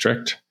school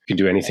district. You can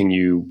do anything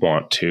you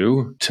want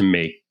to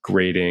make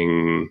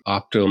grading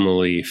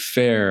optimally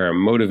fair,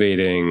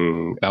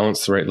 motivating,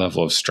 balance the right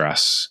level of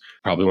stress.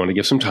 Probably want to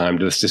give some time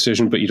to this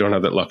decision, but you don't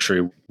have that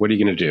luxury. What are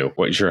you going to do?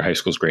 What should your high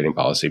school's grading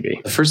policy be?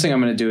 The first thing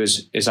I'm going to do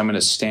is I'm going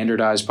to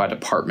standardize by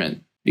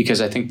department, because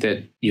I think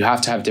that you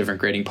have to have different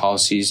grading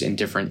policies in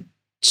different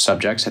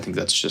subjects. I think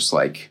that's just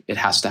like, it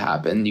has to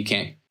happen. You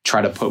can't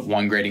try to put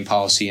one grading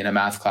policy in a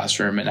math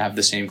classroom and have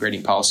the same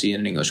grading policy in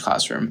an English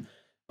classroom.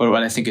 But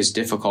what I think is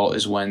difficult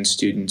is when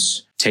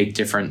students take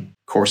different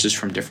courses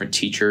from different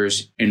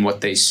teachers in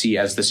what they see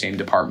as the same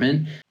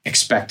department,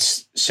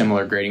 expect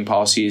similar grading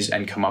policies,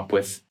 and come up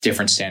with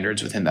different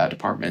standards within that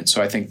department.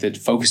 So I think that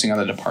focusing on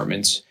the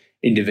departments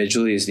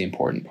individually is the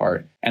important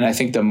part. And I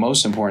think the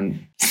most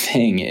important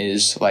thing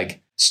is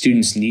like,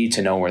 students need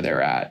to know where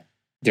they're at.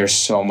 There's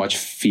so much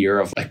fear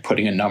of like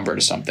putting a number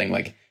to something.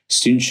 Like,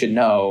 students should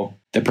know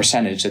the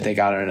percentage that they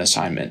got on an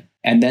assignment.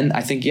 And then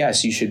I think,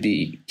 yes, you should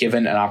be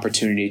given an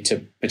opportunity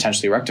to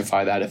potentially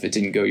rectify that if it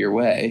didn't go your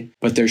way.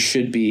 But there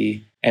should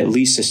be at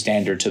least a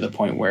standard to the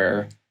point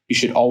where you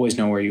should always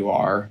know where you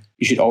are.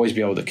 You should always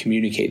be able to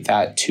communicate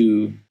that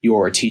to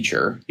your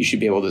teacher. You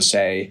should be able to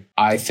say,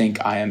 I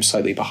think I am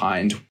slightly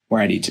behind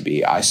where I need to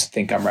be. I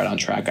think I'm right on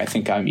track. I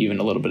think I'm even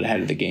a little bit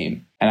ahead of the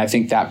game. And I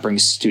think that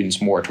brings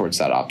students more towards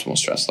that optimal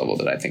stress level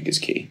that I think is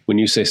key. When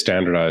you say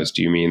standardized,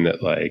 do you mean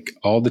that like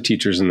all the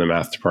teachers in the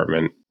math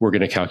department, we're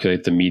going to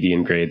calculate the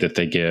median grade that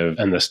they give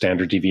and the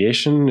standard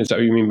deviation? Is that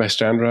what you mean by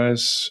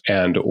standardized?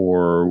 And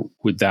or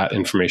would that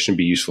information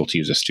be useful to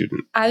you as a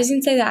student? I was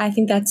going to say that I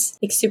think that's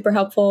like super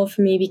helpful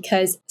for me,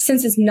 because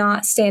since it's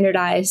not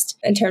standardized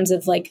in terms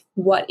of like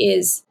what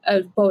is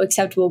a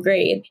acceptable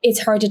grade,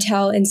 it's hard to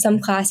tell. In some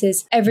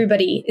classes,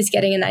 everybody is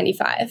getting a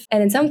 95.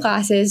 And in some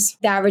classes,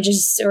 the average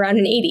is around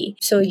an 80.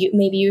 So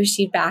maybe you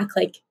receive back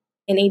like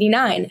an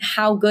 89.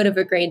 How good of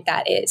a grade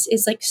that is.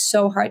 It's like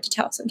so hard to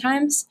tell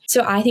sometimes.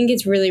 So I think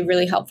it's really,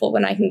 really helpful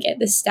when I can get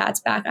the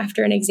stats back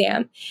after an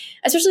exam,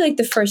 especially like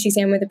the first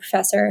exam with a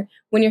professor,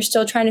 when you're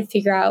still trying to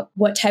figure out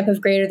what type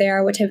of grader they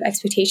are, what type of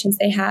expectations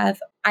they have.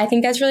 I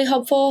think that's really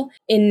helpful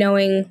in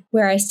knowing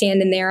where I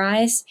stand in their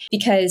eyes,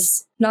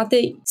 because not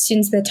that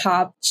students at the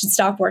top should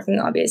stop working,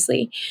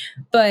 obviously,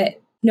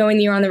 but knowing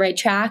that you're on the right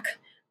track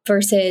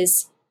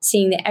versus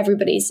seeing that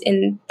everybody's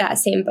in that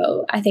same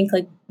boat, I think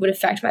like would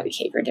affect my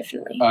behavior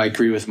differently. I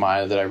agree with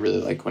Maya that I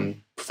really like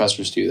when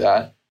professors do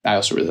that. I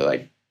also really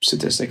like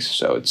statistics.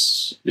 So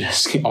it's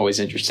just always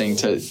interesting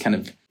to kind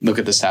of look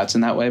at the stats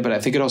in that way. But I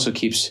think it also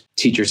keeps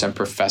teachers and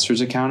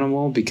professors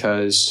accountable,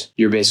 because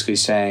you're basically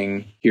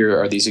saying, here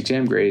are these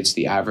exam grades.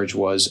 The average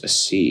was a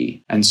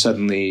C. And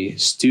suddenly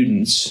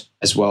students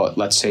as well,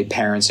 let's say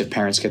parents, if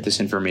parents get this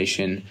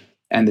information,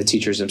 and the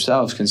teachers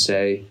themselves can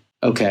say,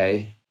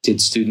 okay, did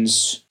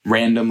students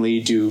randomly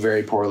do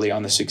very poorly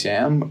on this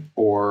exam?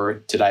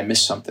 Or did I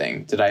miss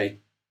something? Did I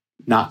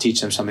not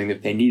teach them something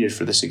that they needed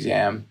for this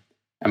exam?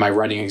 Am I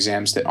writing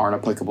exams that aren't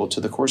applicable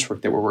to the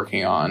coursework that we're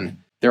working on?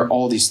 There are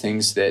all these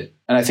things that,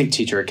 and I think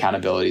teacher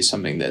accountability is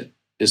something that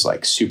is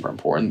like super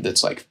important.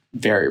 That's like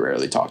very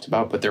rarely talked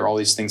about, but there are all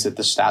these things that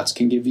the stats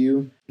can give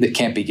you that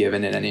can't be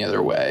given in any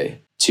other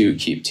way to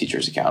keep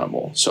teachers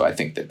accountable. So I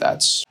think that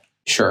that's,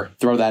 sure,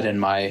 throw that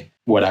in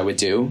what I would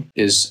do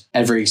is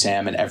every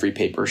exam and every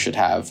paper should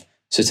have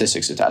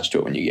statistics attached to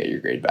it when you get your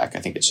grade back.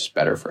 I think it's just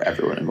better for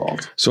everyone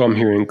involved. So I'm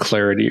hearing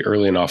clarity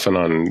early and often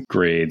on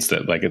grades,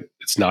 that like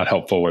it's not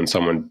helpful when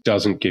someone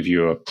doesn't give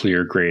you a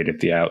clear grade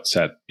at the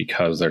outset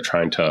because they're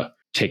trying to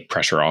take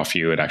pressure off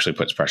you. It actually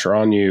puts pressure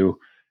on you.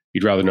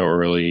 You'd rather know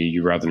early,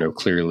 you'd rather know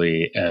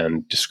clearly,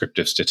 and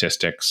descriptive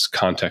statistics,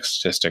 context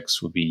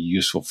statistics would be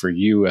useful for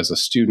you as a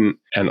student,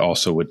 and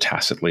also would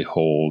tacitly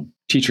hold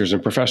teachers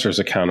and professors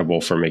accountable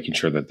for making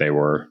sure that there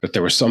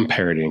was some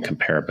parity and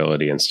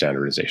comparability and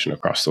standardization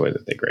across the way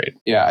that they grade.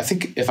 Yeah, I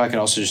think if I could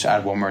also just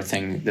add one more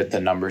thing that the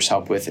numbers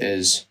help with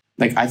is,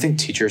 like, I think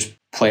teachers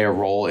play a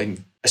role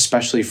in,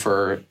 especially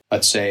for,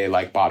 let's say,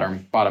 like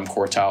bottom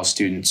quartile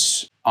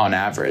students on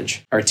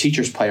average, our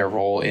teachers play a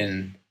role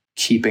in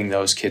keeping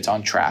those kids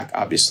on track,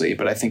 obviously.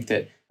 But I think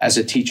that as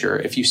a teacher,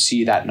 if you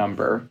see that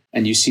number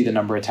and you see the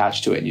number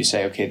attached to it and you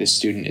say, okay, this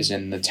student is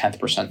in the 10th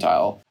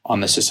percentile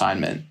on this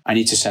assignment, I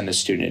need to send this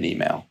student an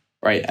email,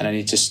 right? And I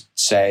need to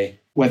say,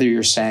 whether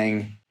you're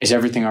saying, is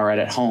everything all right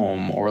at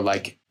home, or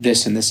like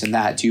this and this and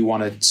that, do you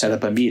want to set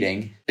up a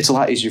meeting? It's a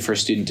lot easier for a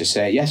student to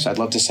say, yes, I'd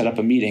love to set up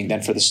a meeting,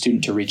 than for the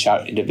student to reach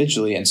out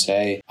individually and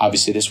say,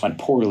 obviously this went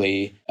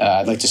poorly,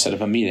 I'd like to set up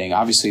a meeting.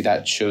 Obviously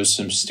that shows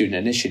some student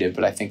initiative,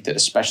 but I think that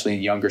especially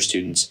in younger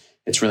students,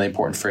 it's really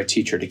important for a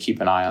teacher to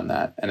keep an eye on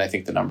that. And I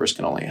think the numbers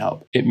can only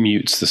help. It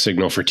mutes the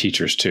signal for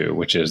teachers too,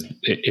 which is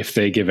if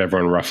they give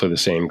everyone roughly the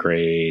same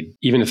grade,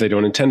 even if they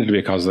don't intend it to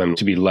be, cause them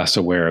to be less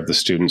aware of the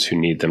students who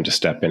need them to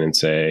step in and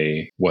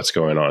say, what's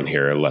going on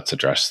here? Let's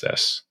address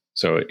this.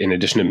 So in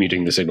addition to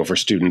muting the signal for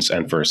students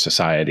and for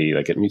society,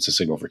 like it mutes the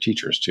signal for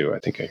teachers too. I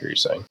think I hear you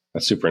saying.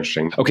 That's super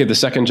interesting. Okay, the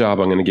second job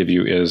I'm going to give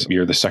you is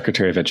you're the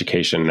Secretary of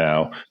Education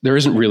now. There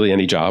isn't really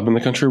any job in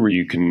the country where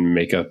you can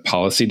make a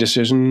policy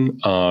decision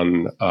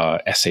on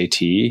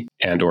SAT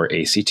and or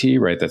ACT,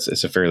 right?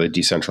 It's a fairly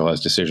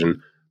decentralized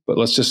decision. But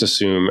let's just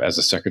assume as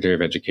a Secretary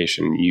of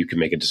Education, you can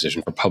make a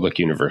decision for public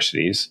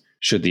universities.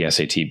 Should the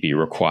SAT be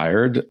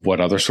required?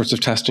 What other sorts of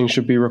testing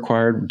should be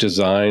required?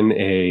 Design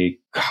a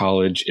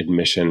college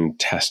admission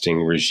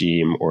testing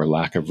regime or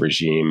lack of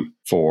regime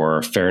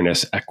for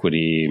fairness,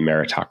 equity,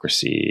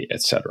 meritocracy,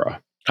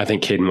 etc. I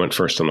think Caden went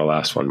first on the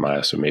last one,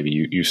 Maya, so maybe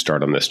you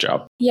start on this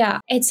job. Yeah,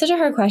 it's such a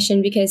hard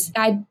question because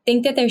I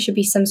think that there should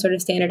be some sort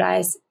of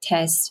standardized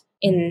test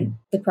in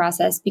the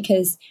process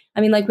because,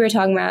 I mean, like we were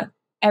talking about,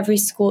 every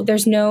school,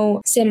 there's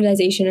no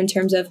standardization in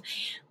terms of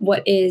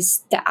what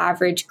is the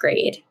average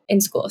grade in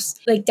schools.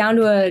 Like down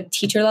to a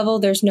teacher level,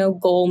 there's no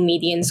goal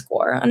median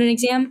score on an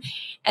exam.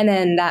 And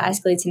then that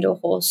escalates into a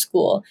whole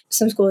school.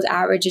 Some schools'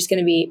 average is going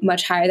to be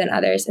much higher than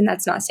others, and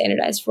that's not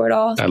standardized for it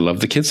all. I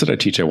love the kids that I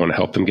teach. I want to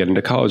help them get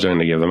into college. I'm going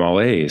to give them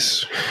all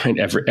A's. And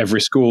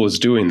every school is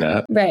doing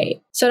that. Right.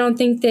 So I don't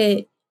think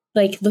that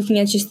like looking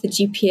at just the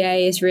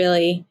GPA is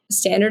really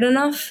standard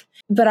enough.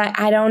 But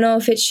I don't know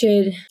if it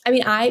should. I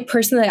mean, I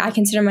personally, I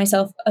consider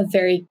myself a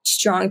very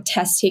strong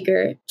test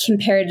taker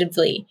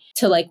comparatively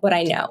to like what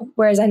I know.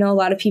 Whereas I know a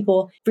lot of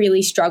people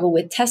really struggle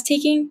with test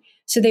taking.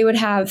 So they would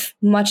have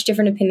much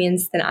different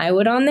opinions than I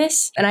would on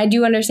this. And I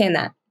do understand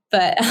that.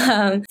 But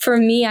for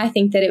me, I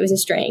think that it was a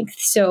strength.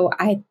 So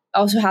I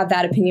also have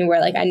that opinion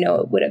where like I know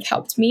it would have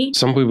helped me.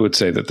 Some people would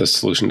say that the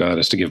solution to that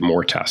is to give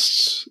more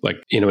tests.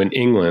 Like, in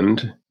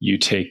England, you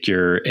take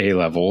your A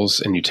levels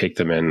and you take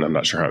them in, I'm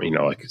not sure how,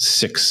 like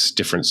 6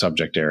 different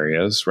subject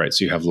areas, right?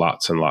 So you have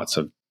lots and lots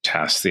of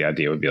tests. The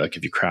idea would be like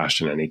if you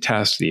crashed in any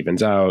test, it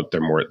evens out.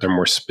 They're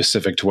more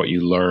specific to what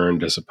you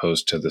learned as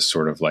opposed to this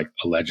sort of like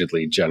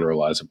allegedly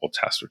generalizable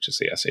test, which is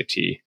the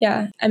SAT.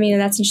 Yeah. I mean,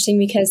 and that's interesting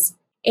because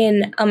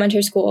in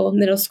elementary school,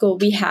 middle school,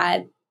 we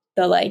had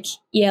the like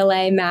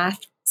ELA math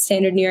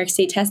standard New York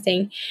State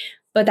testing,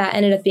 but that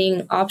ended up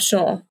being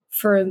optional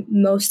for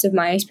most of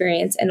my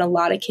experience, and a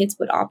lot of kids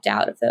would opt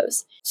out of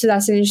those. So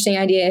that's an interesting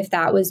idea if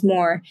that was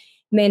more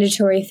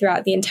mandatory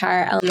throughout the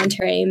entire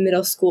elementary and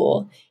middle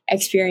school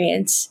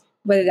experience,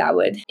 whether that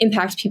would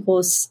impact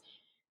people's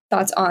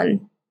thoughts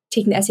on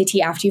taking the SAT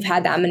after you've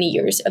had that many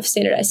years of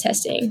standardized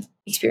testing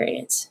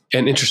experience.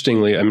 And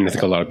interestingly, I mean, I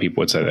think a lot of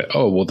people would say that,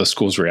 oh, well, the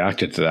schools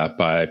reacted to that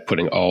by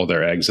putting all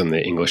their eggs in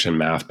the English and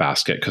math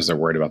basket because they're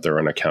worried about their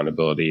own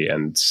accountability,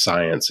 and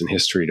science and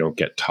history don't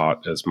get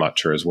taught as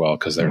much or as well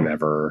because they're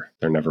never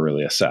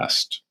really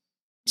assessed.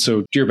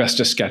 So do your best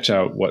to sketch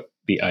out what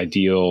the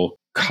ideal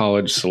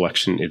college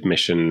selection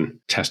admission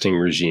testing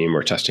regime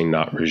or testing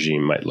not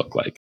regime might look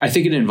like. I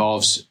think it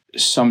involves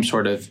some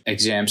sort of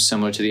exam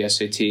similar to the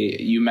SAT.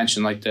 You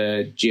mentioned like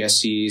the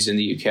GCSEs in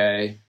the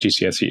UK.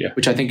 GCSE, yeah.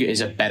 Which I think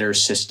is a better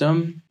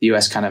system. The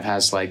US kind of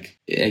has like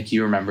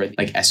you remember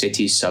like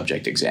SAT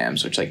subject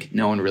exams, which like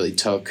no one really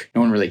took.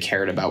 No one really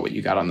cared about what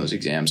you got on those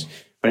exams.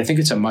 But I think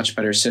it's a much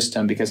better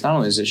system because not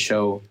only does it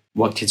show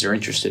what kids are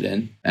interested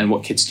in and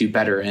what kids do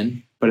better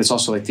in, but it's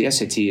also like the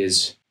SAT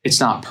it's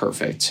not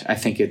perfect. I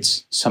think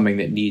it's something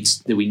that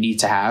we need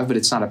to have, but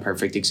it's not a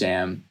perfect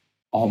exam.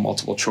 All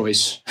multiple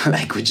choice,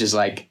 which is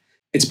like,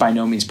 it's by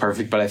no means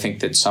perfect, but I think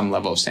that some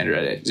level of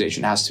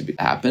standardization has to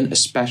happen,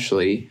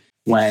 especially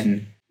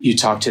when you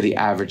talk to the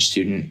average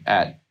student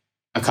at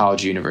a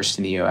college or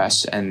university in the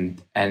US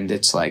and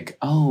it's like,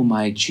 oh,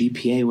 my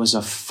GPA was a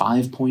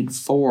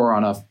 5.4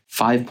 on a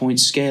 5-point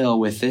scale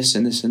with this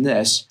and this and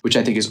this, which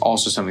I think is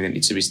also something that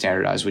needs to be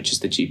standardized, which is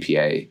the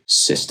GPA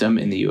system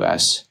in the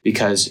US,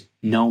 because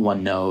no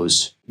one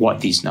knows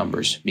what these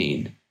numbers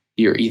mean.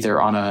 You're either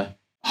on a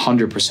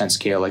 100%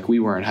 scale like we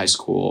were in high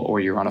school, or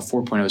you're on a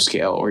 4.0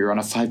 scale, or you're on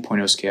a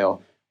 5.0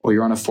 scale, or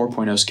you're on a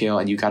 4.0 scale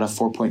and you got a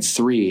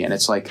 4.3. And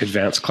it's like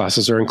advanced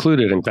classes are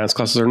included and advanced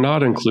classes are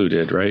not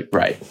included, right?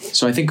 Right.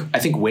 So I think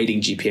weighting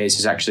GPAs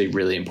is actually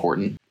really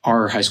important.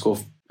 Our high school,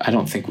 I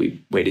don't think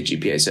we weighted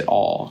GPAs at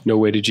all. No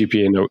weighted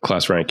GPA, no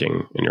class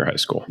ranking in your high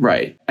school.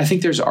 Right. I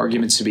think there's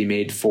arguments to be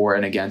made for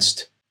and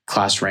against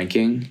class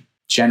ranking.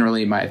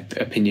 Generally, my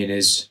opinion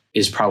is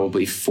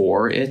probably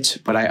for it,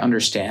 but I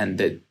understand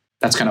that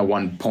that's kind of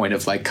one point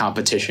of like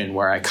competition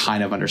where I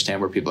kind of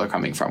understand where people are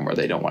coming from, where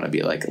they don't want to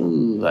be like,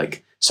 ooh,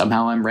 like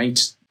somehow I'm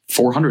ranked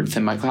 400th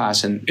in my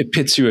class. And it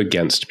pits you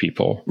against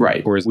people.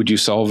 Right. Or would you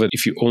solve it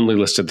if you only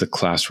listed the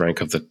class rank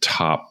of the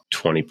top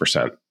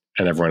 20%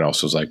 and everyone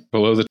else was like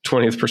below the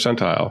 20th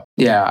percentile?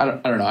 Yeah,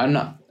 I don't know. I'm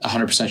not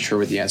 100% sure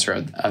what the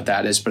answer of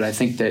that is, but I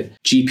think that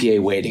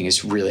GPA weighting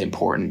is really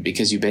important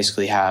because you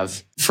basically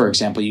have, for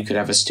example, you could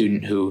have a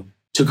student who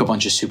took a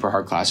bunch of super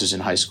hard classes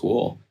in high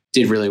school,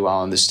 did really well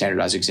on the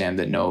standardized exam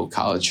that no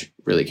college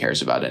really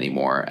cares about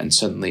anymore. And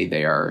suddenly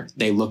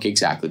they look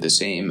exactly the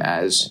same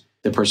as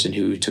the person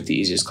who took the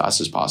easiest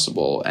classes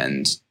possible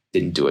and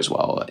didn't do as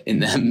well in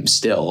them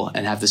still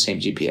and have the same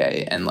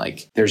GPA. And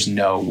like, there's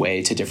no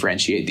way to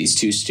differentiate these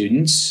two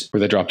students. Where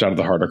they dropped out of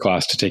the harder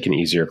class to take an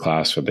easier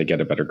class where they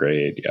get a better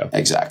grade. Yeah,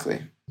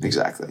 exactly.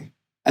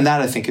 And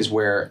that I think is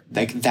where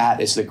like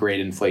that is the grade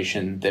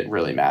inflation that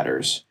really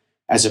matters,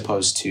 as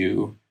opposed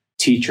to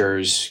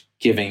teachers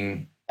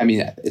giving, I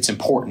mean, it's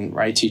important,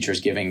 right?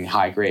 Teachers giving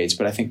high grades,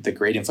 but I think the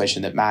grade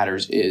inflation that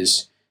matters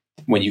is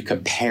when you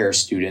compare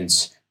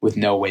students with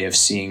no way of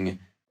seeing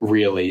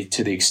really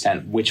to the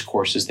extent which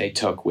courses they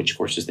took, which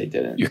courses they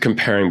didn't. You're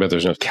comparing, but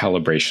there's no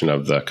calibration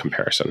of the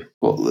comparison.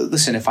 Well,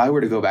 listen, if I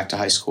were to go back to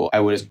high school, I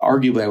would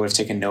have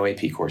taken no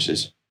AP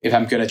courses. If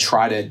I'm going to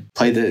try to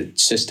play the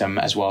system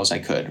as well as I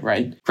could,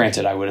 right?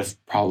 Granted, I would have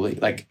probably,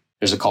 like,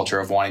 there's a culture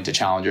of wanting to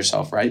challenge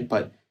yourself, right?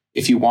 But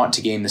if you want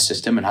to game the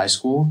system in high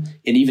school,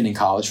 and even in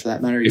college for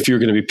that matter. If you're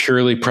going to be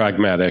purely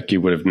pragmatic,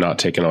 you would have not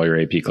taken all your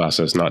AP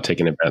classes, not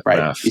taken advanced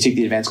math. You take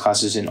the advanced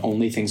classes in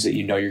only things that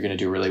you know you're going to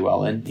do really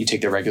well in. You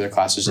take the regular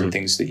classes in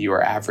things that you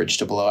are average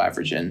to below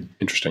average in.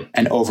 Interesting.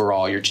 And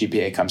overall, your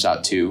GPA comes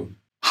out to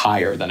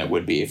higher than it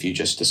would be if you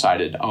just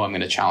decided, oh, I'm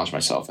going to challenge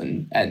myself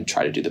and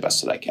try to do the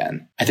best that I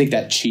can. I think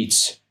that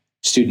cheats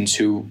students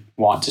who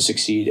want to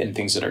succeed in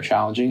things that are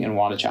challenging and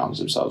want to challenge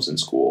themselves in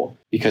school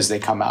because they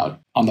come out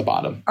on the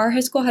bottom. Our high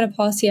school had a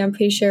policy, I'm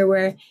pretty sure,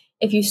 where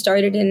if you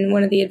started in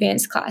one of the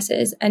advanced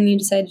classes and you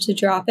decided to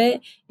drop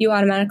it, you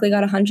automatically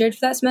got 100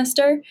 for that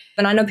semester.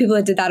 And I know people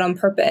that did that on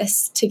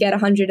purpose to get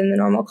 100 in the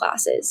normal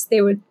classes.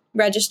 They would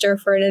register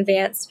for an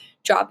advanced,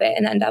 drop it,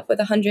 and end up with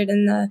 100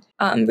 in the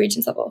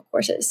Regents level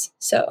courses.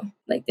 So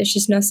like there's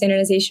just no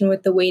standardization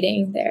with the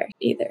weighting there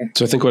either.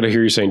 So I think what I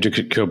hear you saying,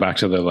 to go back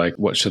to the like,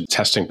 what should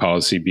testing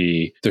policy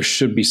be? There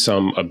should be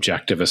some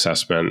objective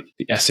assessment.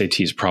 The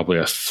SAT is probably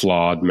a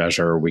flawed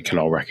measure. We can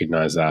all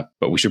recognize that,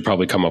 but we should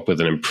probably come up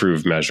with an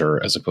improved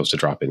measure as opposed to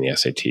dropping the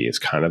SAT is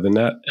kind of the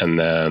net. And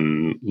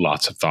then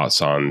lots of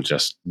thoughts on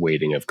just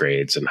weighting of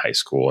grades in high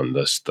school and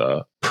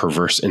the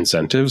perverse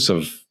incentives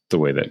of the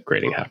way that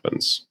grading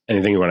happens.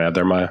 Anything you want to add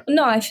there, Maya?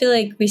 No, I feel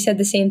like we said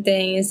the same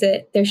thing, is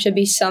that there should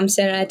be some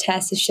standardized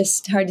test. It's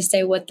just hard to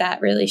say what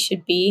that really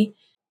should be.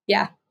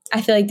 Yeah,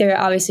 I feel like there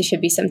obviously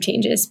should be some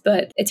changes,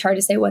 but it's hard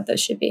to say what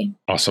those should be.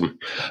 Awesome.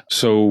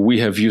 So we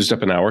have used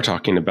up an hour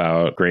talking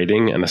about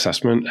grading and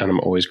assessment, and I'm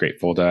always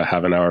grateful to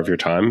have an hour of your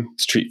time.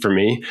 It's a treat for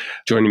me.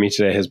 Joining me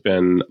today has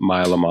been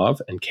Maia Lemov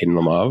and Caden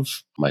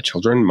Lemov, my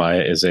children.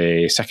 Maia is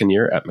a second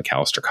year at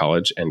McAllister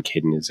College, and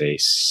Caden is a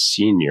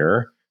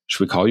senior.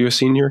 Should we call you a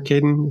senior,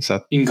 Caden? Is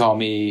that? You can call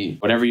me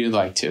whatever you'd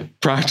like to.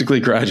 Practically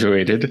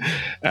graduated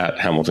at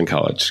Hamilton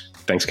College.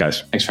 Thanks,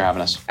 guys. Thanks for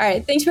having us. All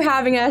right. Thanks for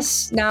having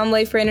us. Now I'm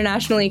late for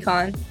International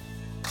Econ.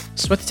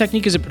 Sweat the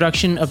Technique is a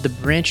production of the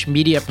Branch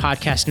Media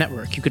Podcast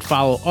Network. You could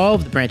follow all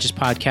of the Branch's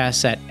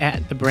podcasts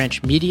at The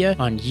Branch Media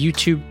on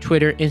YouTube,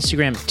 Twitter,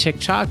 Instagram,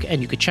 TikTok,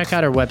 and you could check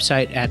out our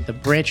website at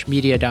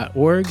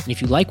thebranchmedia.org. And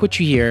if you like what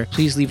you hear,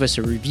 please leave us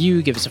a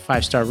review, give us a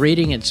 5-star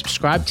rating, and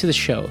subscribe to the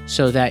show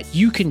so that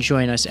you can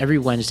join us every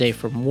Wednesday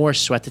for more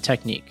Sweat the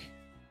Technique.